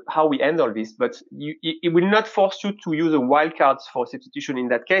rule how we handle this, but it will not force you to use a wildcard for substitution in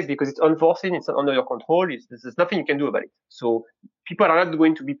that case because it's unforeseen, it's not under your control. There's nothing you can do about it. So people are not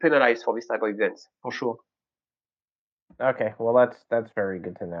going to be penalized for this type of events, for sure. Okay, well that's very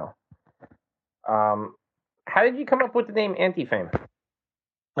good to know. How did you come up with the name Antefame?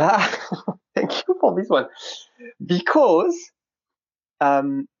 Thank you for this one. Because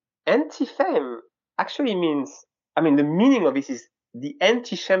Antefame actually means, the meaning of this is the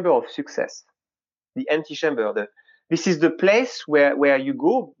antechamber of success. The antechamber. This is the place where you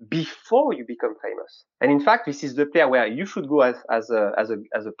go before you become famous. And in fact, this is the place where you should go as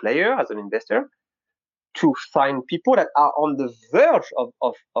a player, as an investor, to find people that are on the verge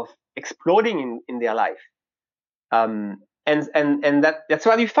of exploding in their life. And that's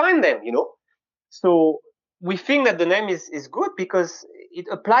where you find them, So we think that the name is good because it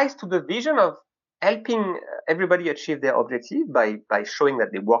applies to the vision of helping everybody achieve their objective by showing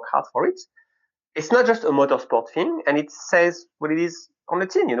that they work hard for it. It's not just a motorsport thing, and it says what it is on the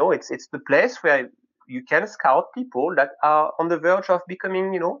tin. It's the place where you can scout people that are on the verge of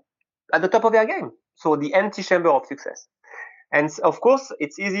becoming, at the top of their game. So the antechamber of success. And of course,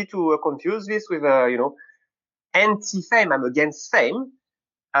 it's easy to confuse this with, anti-fame. I'm against fame.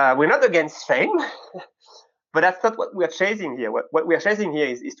 We're not against fame, but that's not what we are chasing here. What we are chasing here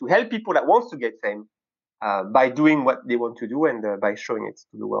is to help people that want to get fame by doing what they want to do and by showing it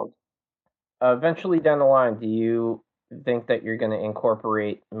to the world. Eventually down the line, do you think that you're going to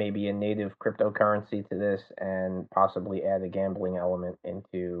incorporate maybe a native cryptocurrency to this and possibly add a gambling element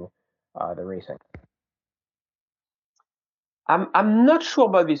into the racing? I'm not sure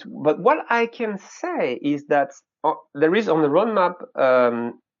about this, but what I can say is that there is on the roadmap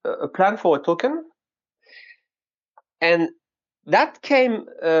a plan for a token, and that came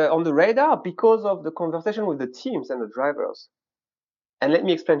on the radar because of the conversation with the teams and the drivers. And let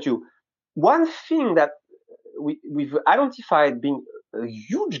me explain to you. One thing that we've identified being a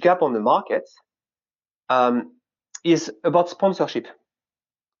huge gap on the market is about sponsorship.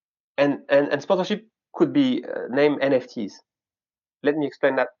 And sponsorship could be named NFTs. Let me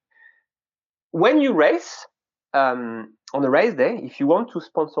explain that. When you race on a race day, if you want to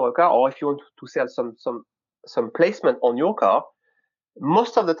sponsor a car or if you want to sell some placement on your car,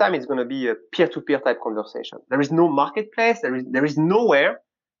 most of the time it's going to be a peer-to-peer type conversation. There is no marketplace. There is nowhere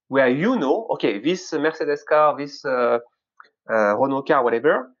where okay, this Mercedes car, this Renault car,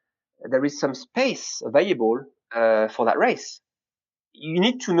 whatever, there is some space available for that race. You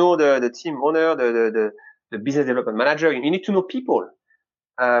need to know the team owner, the business development manager. You need to know people.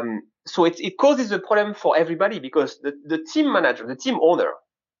 So it causes a problem for everybody because the team manager, the team owner,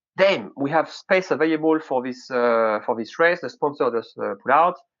 damn, we have space available for this race. The sponsor just put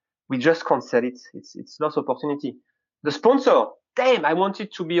out. We just can't sell it. It's lost opportunity. The sponsor, damn, I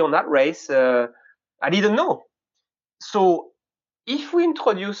wanted to be on that race. I didn't know. So if we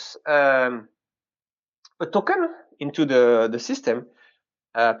introduce a token into the system,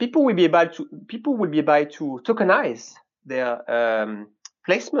 people will be able to tokenize their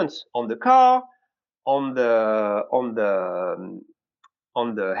placements on the car, on the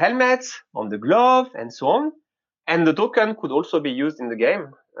helmet, on the glove, and so on. And the token could also be used in the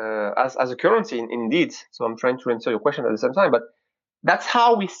game as a currency, indeed. So I'm trying to answer your question at the same time, but that's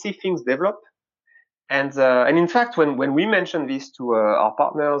how we see things develop. And in fact, when we mentioned this to our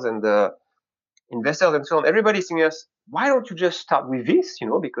partners and the investors and so on, everybody's saying us, why don't you just start with this?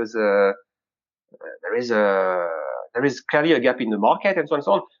 Because there is a there is clearly a gap in the market and so on and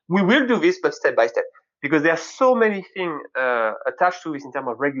so on. We will do this, but step by step, because there are so many things attached to this in terms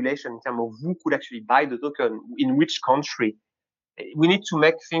of regulation, in terms of who could actually buy the token, in which country. We need to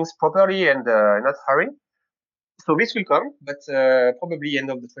make things properly and not hurry. So this will come, but probably end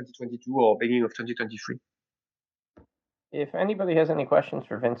of the 2022 or beginning of 2023. If anybody has any questions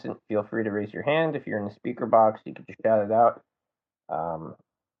for Vincent, feel free to raise your hand. If you're in the speaker box, you can just shout it out.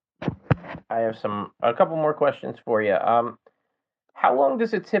 I have a couple more questions for you. How long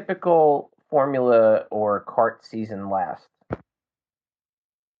does a typical Formula or kart season last?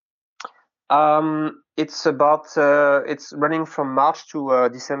 It's running from March to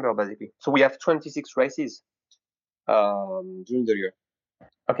December basically. So we have 26 races during the year.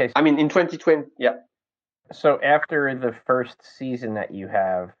 Okay. I mean, in 2020, yeah. So after the first season that you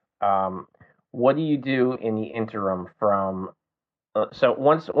have, what do you do in the interim from? So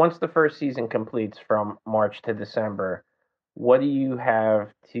once the first season completes from March to December, what do you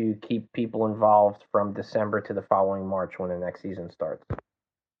have to keep people involved from December to the following March when the next season starts?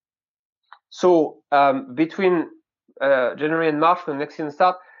 So between January and March when the next season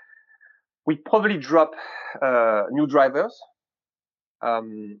starts, we probably drop new drivers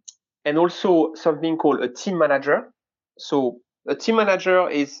and also something called a team manager. So a team manager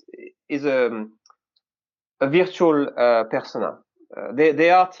is a virtual persona. They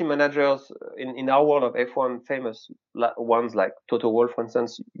are team managers in our world of F1, famous ones like Toto Wolff, for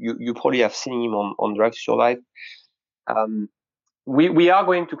instance. You probably have seen him on Drive to Survive. We are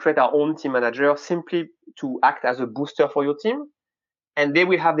going to create our own team manager simply to act as a booster for your team. And they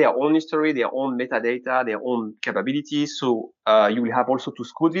will have their own history, their own metadata, their own capabilities. So you will have also to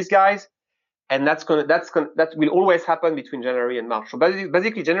scout these guys. And that will always happen between January and March. So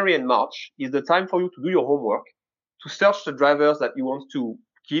basically January and March is the time for you to do your homework, to search the drivers that you want to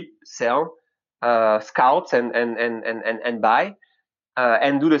keep, sell, scout and buy,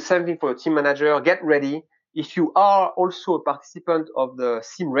 and do the same thing for your team manager. Get ready. If you are also a participant of the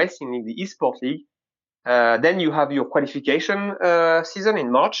sim racing league, the esports league, then you have your qualification season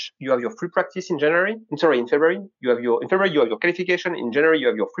in March. You have your free practice in January. In February. In February you have your qualification. In January you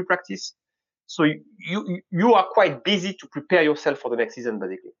have your free practice. So you are quite busy to prepare yourself for the next season,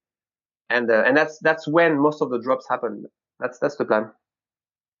 basically. And that's when most of the drops happen. That's the plan.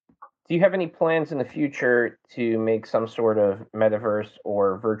 Do you have any plans in the future to make some sort of metaverse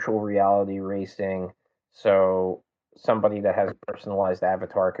or virtual reality racing so somebody that has a personalized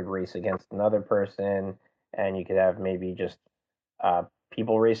avatar could race against another person, and you could have maybe just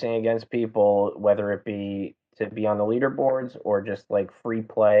people racing against people, whether it be to be on the leaderboards or just like free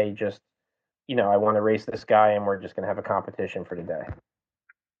play, just I want to race this guy and we're just going to have a competition for the day?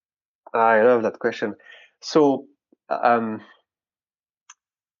 I love that question. So,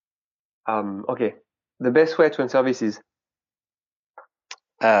 okay, the best way to answer this is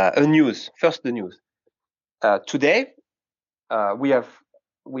the news. Today, we have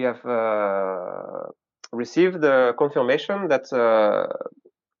received the confirmation that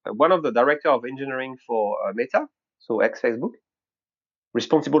one of the director of engineering for Meta, so ex Facebook,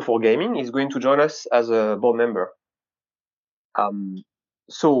 responsible for gaming, is going to join us as a board member.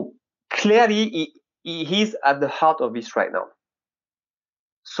 So clearly, he's at the heart of this right now.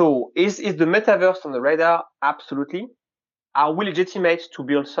 So is the metaverse on the radar? Absolutely. Are we legitimate to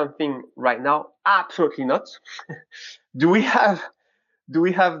build something right now? Absolutely not. Do we have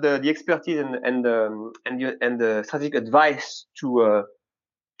the expertise and the strategic advice to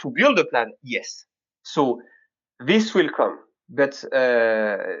build a plan? Yes. So this will come, but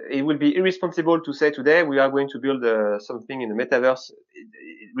it will be irresponsible to say today we are going to build something in the metaverse.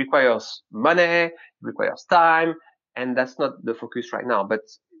 It requires money, it requires time, and that's not the focus right now.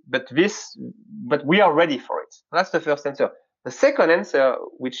 But we are ready for it. That's the first answer. The second answer,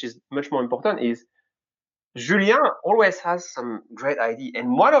 which is much more important, is Julien always has some great idea,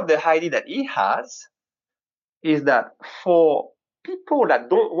 and one of the idea that he has is that for people that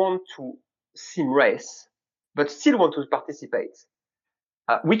don't want to sim race but still want to participate,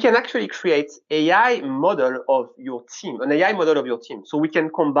 we can actually create AI model of your team, an AI model of your team. So we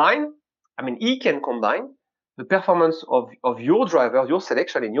can combine, he can combine the performance of your driver, your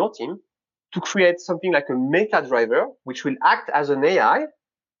selection in your team, to create something like a meta driver, which will act as an AI,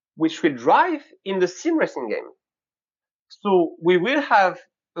 which will drive in the sim racing game. So we will have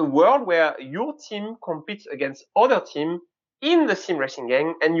a world where your team competes against other team in the sim racing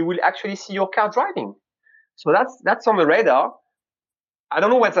game, and you will actually see your car driving. So that's on the radar. I don't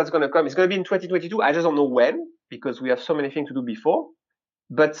know when that's going to come. It's going to be in 2022. I just don't know when, because we have so many things to do before.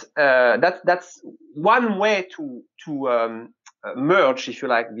 But that's one way to merge, if you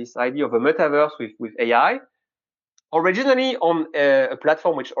like, this idea of a metaverse with AI. Originally on a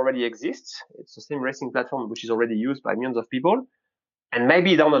platform which already exists. It's the same racing platform which is already used by millions of people. And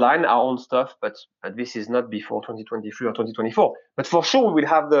maybe down the line our own stuff, but this is not before 2023 or 2024. But for sure we will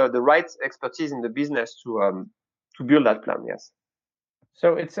have the right expertise in the business to build that plan. Yes.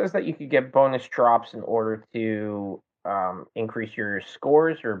 So it says that you could get bonus drops in order to increase your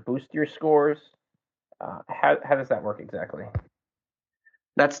scores or boost your scores. How does that work exactly?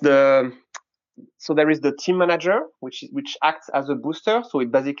 That's so there is the team manager, which acts as a booster. So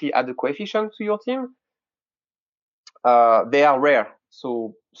it basically adds a coefficient to your team. They are rare,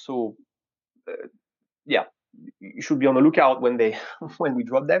 so yeah, you should be on the lookout when they when we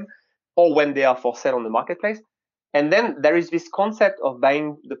drop them, or when they are for sale on the marketplace. And then there is this concept of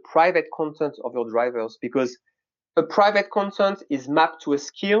buying the private content of your drivers, because a private content is mapped to a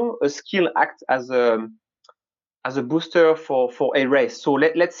skill. A skill acts as a booster for a race. So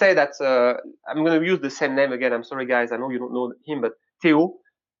let's say that I'm going to use the same name again. I'm sorry, guys. I know you don't know him, but Theo.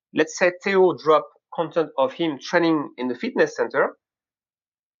 Let's say Theo drop content of him training in the fitness center.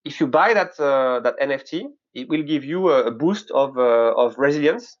 If you buy that NFT, it will give you a boost of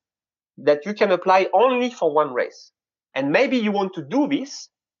resilience that you can apply only for one race. And maybe you want to do this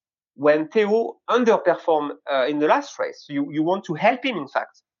when Theo underperformed in the last race. So you want to help him, in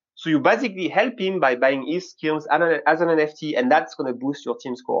fact. So you basically help him by buying his skills as an NFT, and that's going to boost your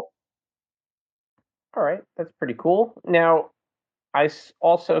team score. All right, that's pretty cool. Now,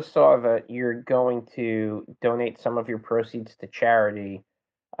 also saw that you're going to donate some of your proceeds to charity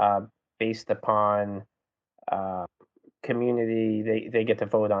uh, based upon uh, community. They get to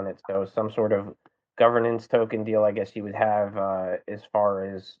vote on it. So some sort of governance token deal, I guess you would have as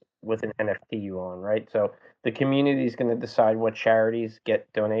far as with an NFT you own, right? So the community is going to decide what charities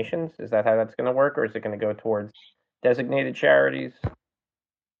get donations. Is that how that's going to work, or is it going to go towards designated charities?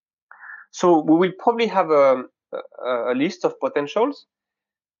 So we will probably have a list of potentials.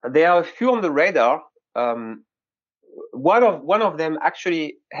 There are a few on the radar. One of them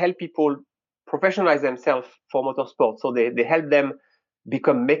actually help people professionalize themselves for motorsport. So they help them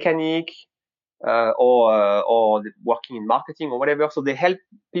become mechanic or working in marketing or whatever. So they help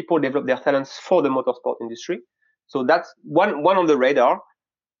people develop their talents for the motorsport industry. So that's one on the radar.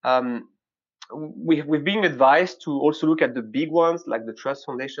 We've been advised to also look at the big ones like the Trust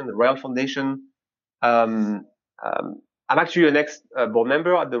Foundation, the Royal Foundation. Um, I'm actually an ex board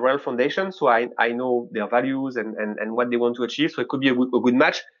member at the Royal Foundation, so I know their values and what they want to achieve. So it could be a good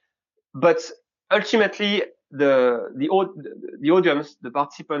match. But ultimately, the audience, the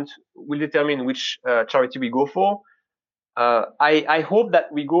participant, will determine which charity we go for. I hope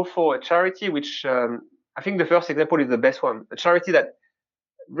that we go for a charity which I think the first example is the best one. A charity that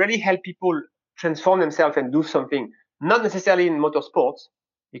really help people transform themselves and do something, not necessarily in motorsports.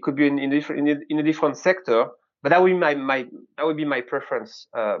 It could be in a different sector, but that would be my preference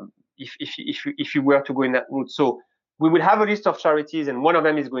if you were to go in that route. So we will have a list of charities, and one of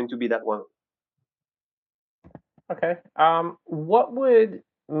them is going to be that one. Okay. What would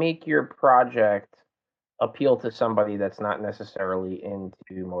make your project appeal to somebody that's not necessarily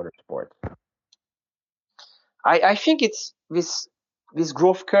into motorsports? I think it's this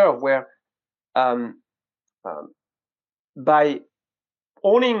growth curve where um, um, by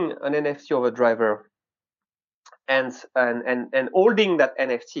owning an NFT of a driver and holding that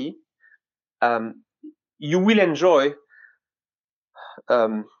NFT, um, you will enjoy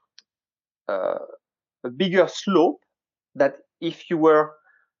um, uh, a bigger slope that if you were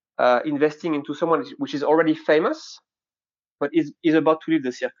investing into someone which is already famous but is about to leave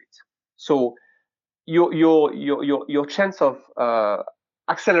the circuit. So your chance of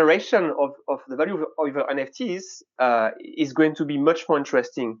acceleration of the value of your NFTs is going to be much more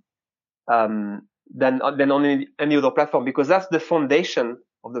interesting than on any other platform, because that's the foundation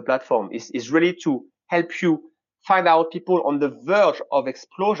of the platform is really to help you find out people on the verge of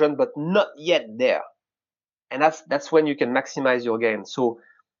explosion but not yet there, and that's when you can maximize your gain. So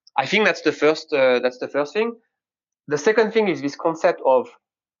I think that's the first thing. The second thing is this concept of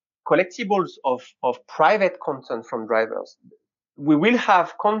collectibles of private content from drivers. We will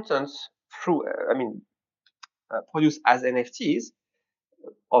have content through, produced as NFTs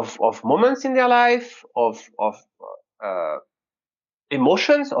of moments in their life, of uh,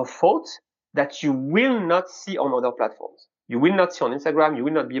 emotions, of thoughts that you will not see on other platforms. You will not see on Instagram. You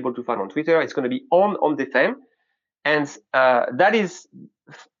will not be able to find on Twitter. It's going to be on Antefame, and that is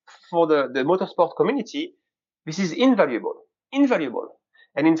for the motorsport community. This is invaluable. Invaluable.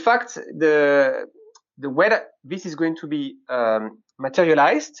 And in fact, the way that this is going to be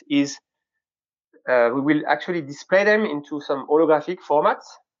materialized is we will actually display them into some holographic formats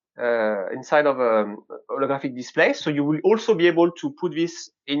inside of a holographic display. So you will also be able to put this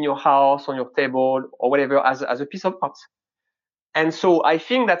in your house, on your table, or whatever as a piece of art. And so I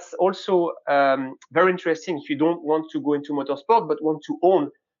think that's also very interesting if you don't want to go into motorsport, but want to own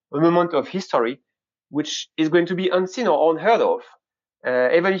a moment of history, which is going to be unseen or unheard of,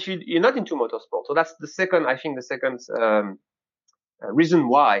 even if you're not into motorsport. So that's the second, I think, the second reason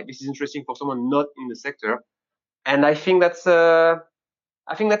why this is interesting for someone not in the sector. And I think that's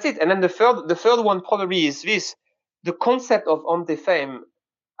it. And then the third one probably is this: the concept of Antefame,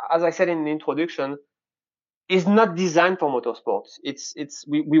 as I said in the introduction, is not designed for motorsports.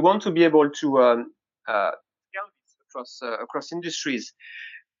 We want to be able to scale this across industries.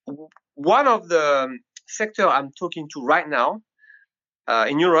 One of the sector I'm talking to right now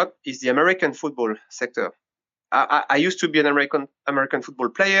in Europe is the American football sector. I used to be an American football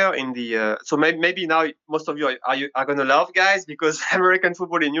player in the so maybe now most of you are gonna love, guys, because American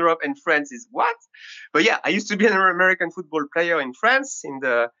football in Europe and France is what? But yeah, I used to be an American football player in France in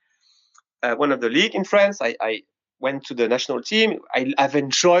the one of the league in France. I went to the national team. I've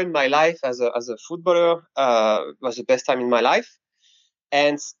enjoyed my life as a footballer. It was the best time in my life,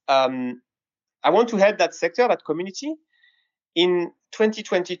 and I want to help that sector, that community. In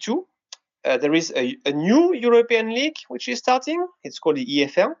 2022, there is a new European league which is starting. It's called the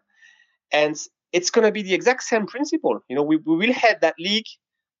EFL, and it's going to be the exact same principle. You know, we will have that league,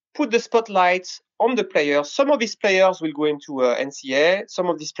 put the spotlight on the players. Some of these players will go into NCAA. Some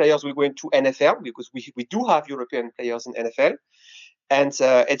of these players will go into NFL because we do have European players in NFL, and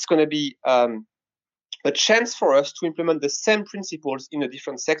it's going to be a chance for us to implement the same principles in a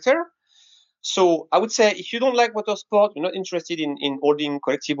different sector. So I would say if you don't like motorsport, you're not interested in holding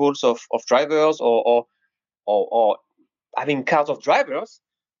collectibles of drivers or having cars of drivers,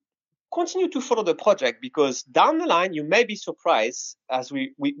 continue to follow the project because down the line you may be surprised as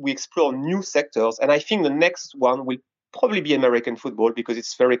we explore new sectors. And I think the next one will probably be American football because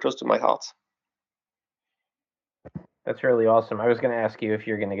it's very close to my heart. That's really awesome. I was going to ask you if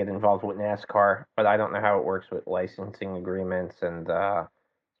you're going to get involved with NASCAR, but I don't know how it works with licensing agreements and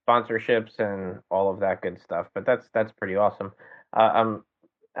sponsorships and all of that good stuff. But that's pretty awesome. I'm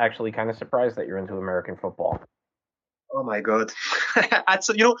actually kind of surprised that you're into American football. Oh my god! At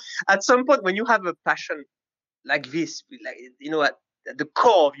some point when you have a passion like this, like at the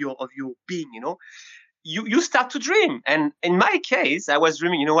core of your being, you start to dream. And in my case, I was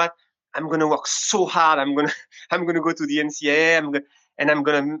dreaming. You know what? I'm gonna work so hard. I'm gonna go to the NCAA. I'm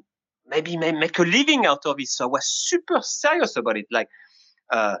gonna maybe make a living out of it. So I was super serious about it. Like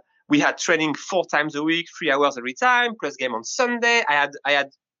uh, we had training 4 times a week, 3 hours every time, plus game on Sunday. I had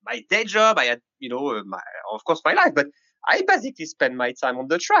my day job. I had of course my life, but I basically spent my time on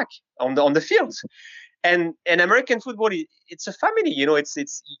the track, on the field. And American football, it's a family.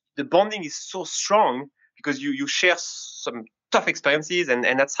 It's the bonding is so strong because you share some tough experiences, and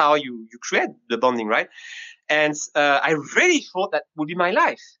that's how you create the bonding, right? And I really thought that would be my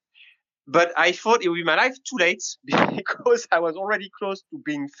life, but I thought it would be my life too late because I was already close to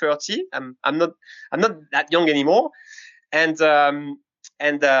being 30. I'm not that young anymore, and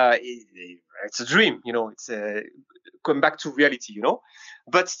it's a dream. It's come back to reality.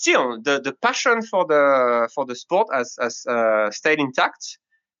 But still, the passion for the sport has stayed intact.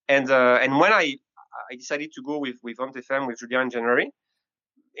 And when I decided to go with Antefame with Julia in January,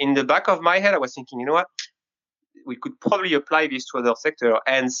 in the back of my head, I was thinking, you know what, we could probably apply this to other sector.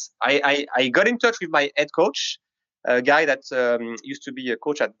 And I got in touch with my head coach, a guy that used to be a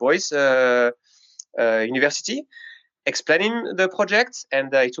coach at Boys University, explaining the project.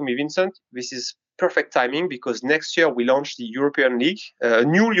 And he told me, Vincent, this is perfect timing because next year we launch the European League, a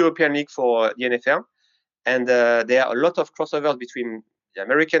new European League for the NFL. And there are a lot of crossovers between the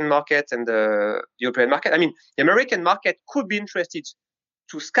American market and the European market. I mean, the American market could be interested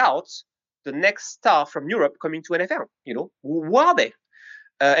to scout the next star from Europe coming to NFL. Who are they?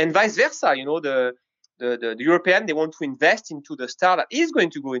 And vice versa. The European, they want to invest into the star that is going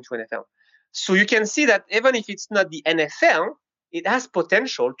to go into NFL. So you can see that even if it's not the NFL, it has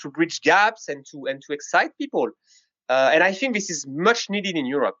potential to bridge gaps and to excite people. And I think this is much needed in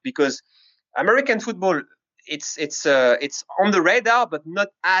Europe because American football, it's on the radar, but not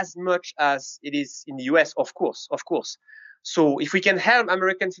as much as it is in the US, of course. So if we can help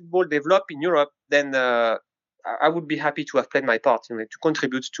American football develop in Europe, then I would be happy to have played my part, to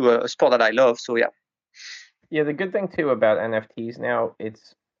contribute to a sport that I love. So yeah. Yeah, the good thing too about NFTs now,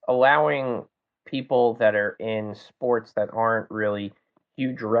 it's allowing people that are in sports that aren't really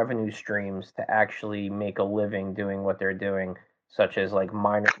huge revenue streams to actually make a living doing what they're doing, such as like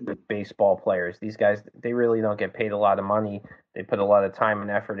minor league baseball players. These guys, they really don't get paid a lot of money. They put a lot of time and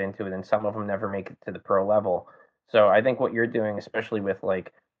effort into it, and some of them never make it to the pro level. So I think what you're doing, especially with like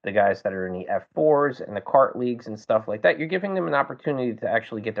the guys that are in the F4s and the kart leagues and stuff like that, you're giving them an opportunity to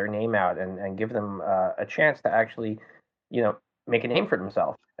actually get their name out and give them a chance to actually, make a name for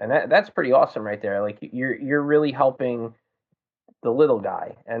themselves. And that's pretty awesome right there. Like you're really helping the little guy,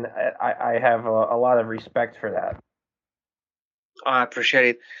 and I have a lot of respect for that. I appreciate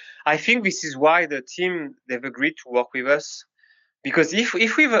it. I think this is why the team, they've agreed to work with us, because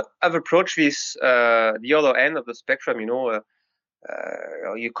if we have approached this the other end of the spectrum,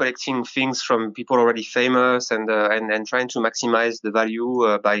 you're collecting things from people already famous and trying to maximize the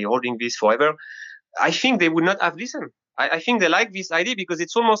value by holding this forever, I think they would not have listened. I think they like this idea because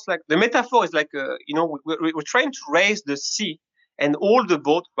it's almost like the metaphor is like, we're trying to raise the sea and all the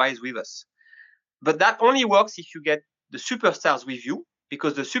boat rise with us. But that only works if you get the superstars with you,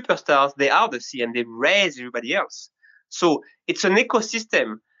 because the superstars, they are the sea and they raise everybody else. So it's an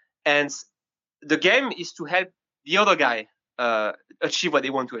ecosystem, and the game is to help the other guy achieve what they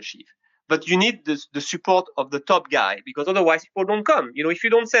want to achieve. But you need the support of the top guy, because otherwise people don't come. If you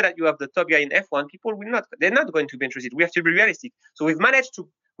don't say that you have the top guy in F1, people will not. They're not going to be interested. We have to be realistic. So we've managed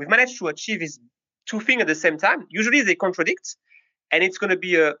to achieve these two things at the same time. Usually they contradict, and it's going to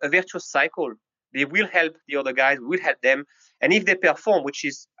be a virtuous cycle. They will help the other guys. We will help them. And if they perform, which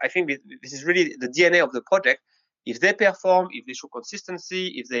is, I think this is really the DNA of the project, if they perform, if they show consistency,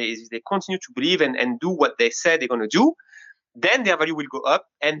 if they continue to believe and do what they say they're going to do, then their value will go up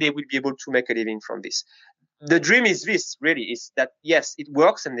and they will be able to make a living from this. The dream is this, really, is that, yes, it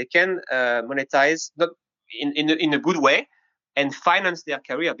works and they can monetize not in a good way and finance their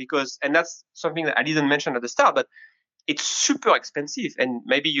career, and that's something that I didn't mention at the start, but it's super expensive, and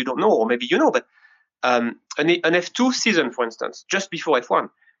maybe you don't know, or maybe you know, but an F2 season, for instance, just before F1,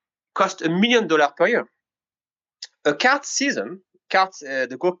 cost $1 million per year. A kart season,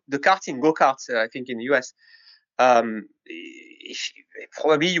 the karting go-karts, I think in the US,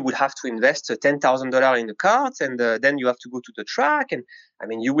 probably you would have to invest $10,000 in the kart, and then you have to go to the track, and I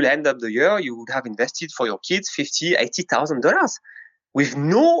mean, you will end up the year, you would have invested for your kids $50,000, $80,000 with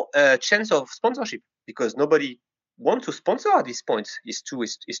no chance of sponsorship, because nobody wants to sponsor at this point. It's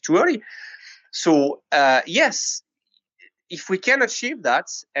too early. So yes, if we can achieve that,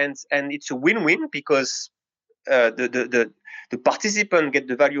 and it's a win-win, because the participant get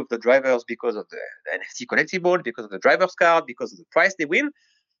the value of the drivers because of the NFT collectible, because of the driver's card, because of the price they win,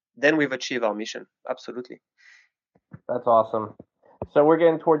 then we've achieved our mission. Absolutely. That's awesome. So we're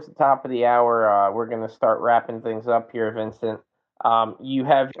getting towards the top of the hour. We're going to start wrapping things up here, Vincent. You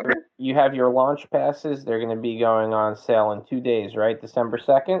have your launch passes. They're going to be going on sale in 2 days, right? December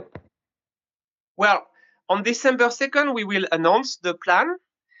 2nd. Well, on December 2nd, we will announce the plan.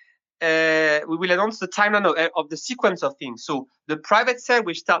 We will announce the timeline of the sequence of things. So the private sale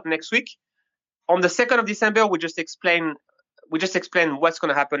will start next week. On the 2nd of December, we just explain what's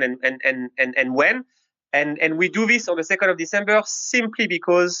going to happen and when. And we do this on the 2nd of December simply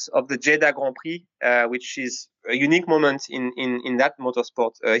because of the Jeddah Grand Prix, which is a unique moment in that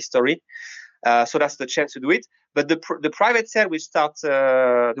motorsport history. So that's the chance to do it. But the private sale will start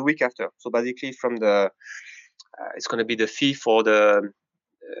the week after. So basically from it's going to be the 5th or the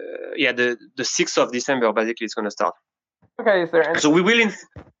 6th of December, basically it's going to start. Okay, is there any... So we will...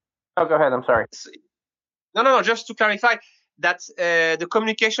 Oh, go ahead, I'm sorry. No, just to clarify that the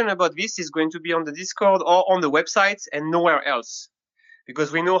communication about this is going to be on the Discord or on the website and nowhere else.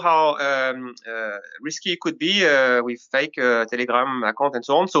 Because we know how risky it could be with fake Telegram account and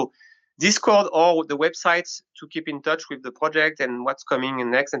so on. So Discord or the website to keep in touch with the project and what's coming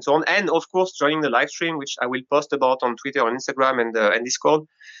next and so on. And of course, joining the live stream, which I will post about on Twitter and Instagram and Discord.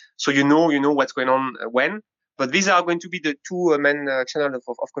 So you know what's going on when. But these are going to be the two main channels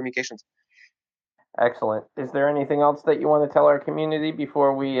of communications. Excellent. Is there anything else that you want to tell our community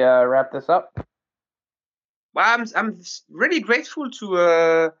before we wrap this up? Well, I'm really grateful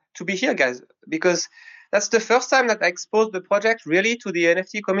to be here, guys, because that's the first time that I exposed the project really to the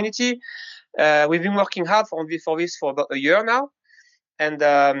NFT community. We've been working hard for this for about a year now, and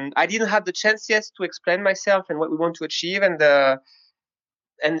I didn't have the chance yet to explain myself and what we want to achieve,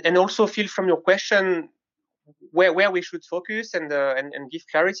 and also feel from your question where we should focus and give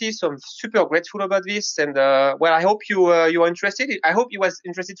clarity. So I'm super grateful about this, and I hope you are interested. I hope it was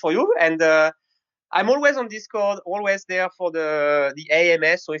interested for you, and I'm always on Discord, always there for the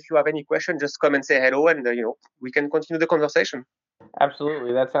AMS. So if you have any question, just come and say hello, and we can continue the conversation.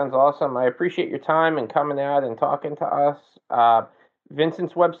 Absolutely, that sounds awesome. I appreciate your time and coming out and talking to us.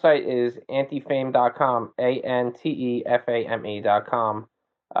 Vincent's website is antefame.com,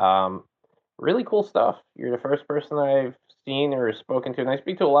 Antefame.com. Really cool stuff. You're the first person I've seen or spoken to, and I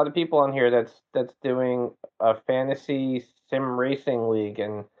speak to a lot of people on here that's doing a fantasy sim racing league,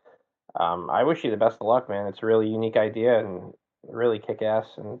 and I wish you the best of luck, man. It's a really unique idea and really kick ass,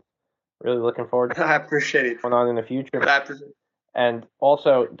 and really looking forward to I appreciate it. what's going on in the future. I appreciate it. And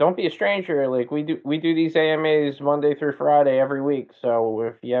also, don't be a stranger. Like we do these AMAs Monday through Friday every week. So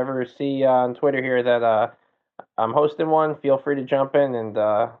if you ever see on Twitter here that I'm hosting one, feel free to jump in and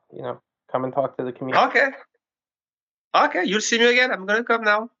come and talk to the community. Okay. Okay, you'll see me again. I'm gonna come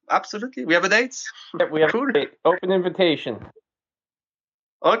now. Absolutely. We have a date. We have Cool. an open invitation.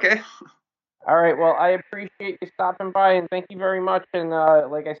 Okay. All right. Well, I appreciate you stopping by and thank you very much. And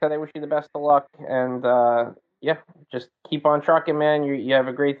like I said, I wish you the best of luck. And yeah, just keep on trucking, man. You have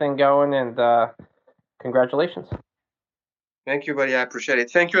a great thing going, and congratulations. Thank you, buddy. I appreciate it.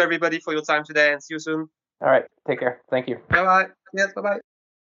 Thank you, everybody, for your time today, and see you soon. All right. Take care. Thank you. Bye bye. Yes, bye bye.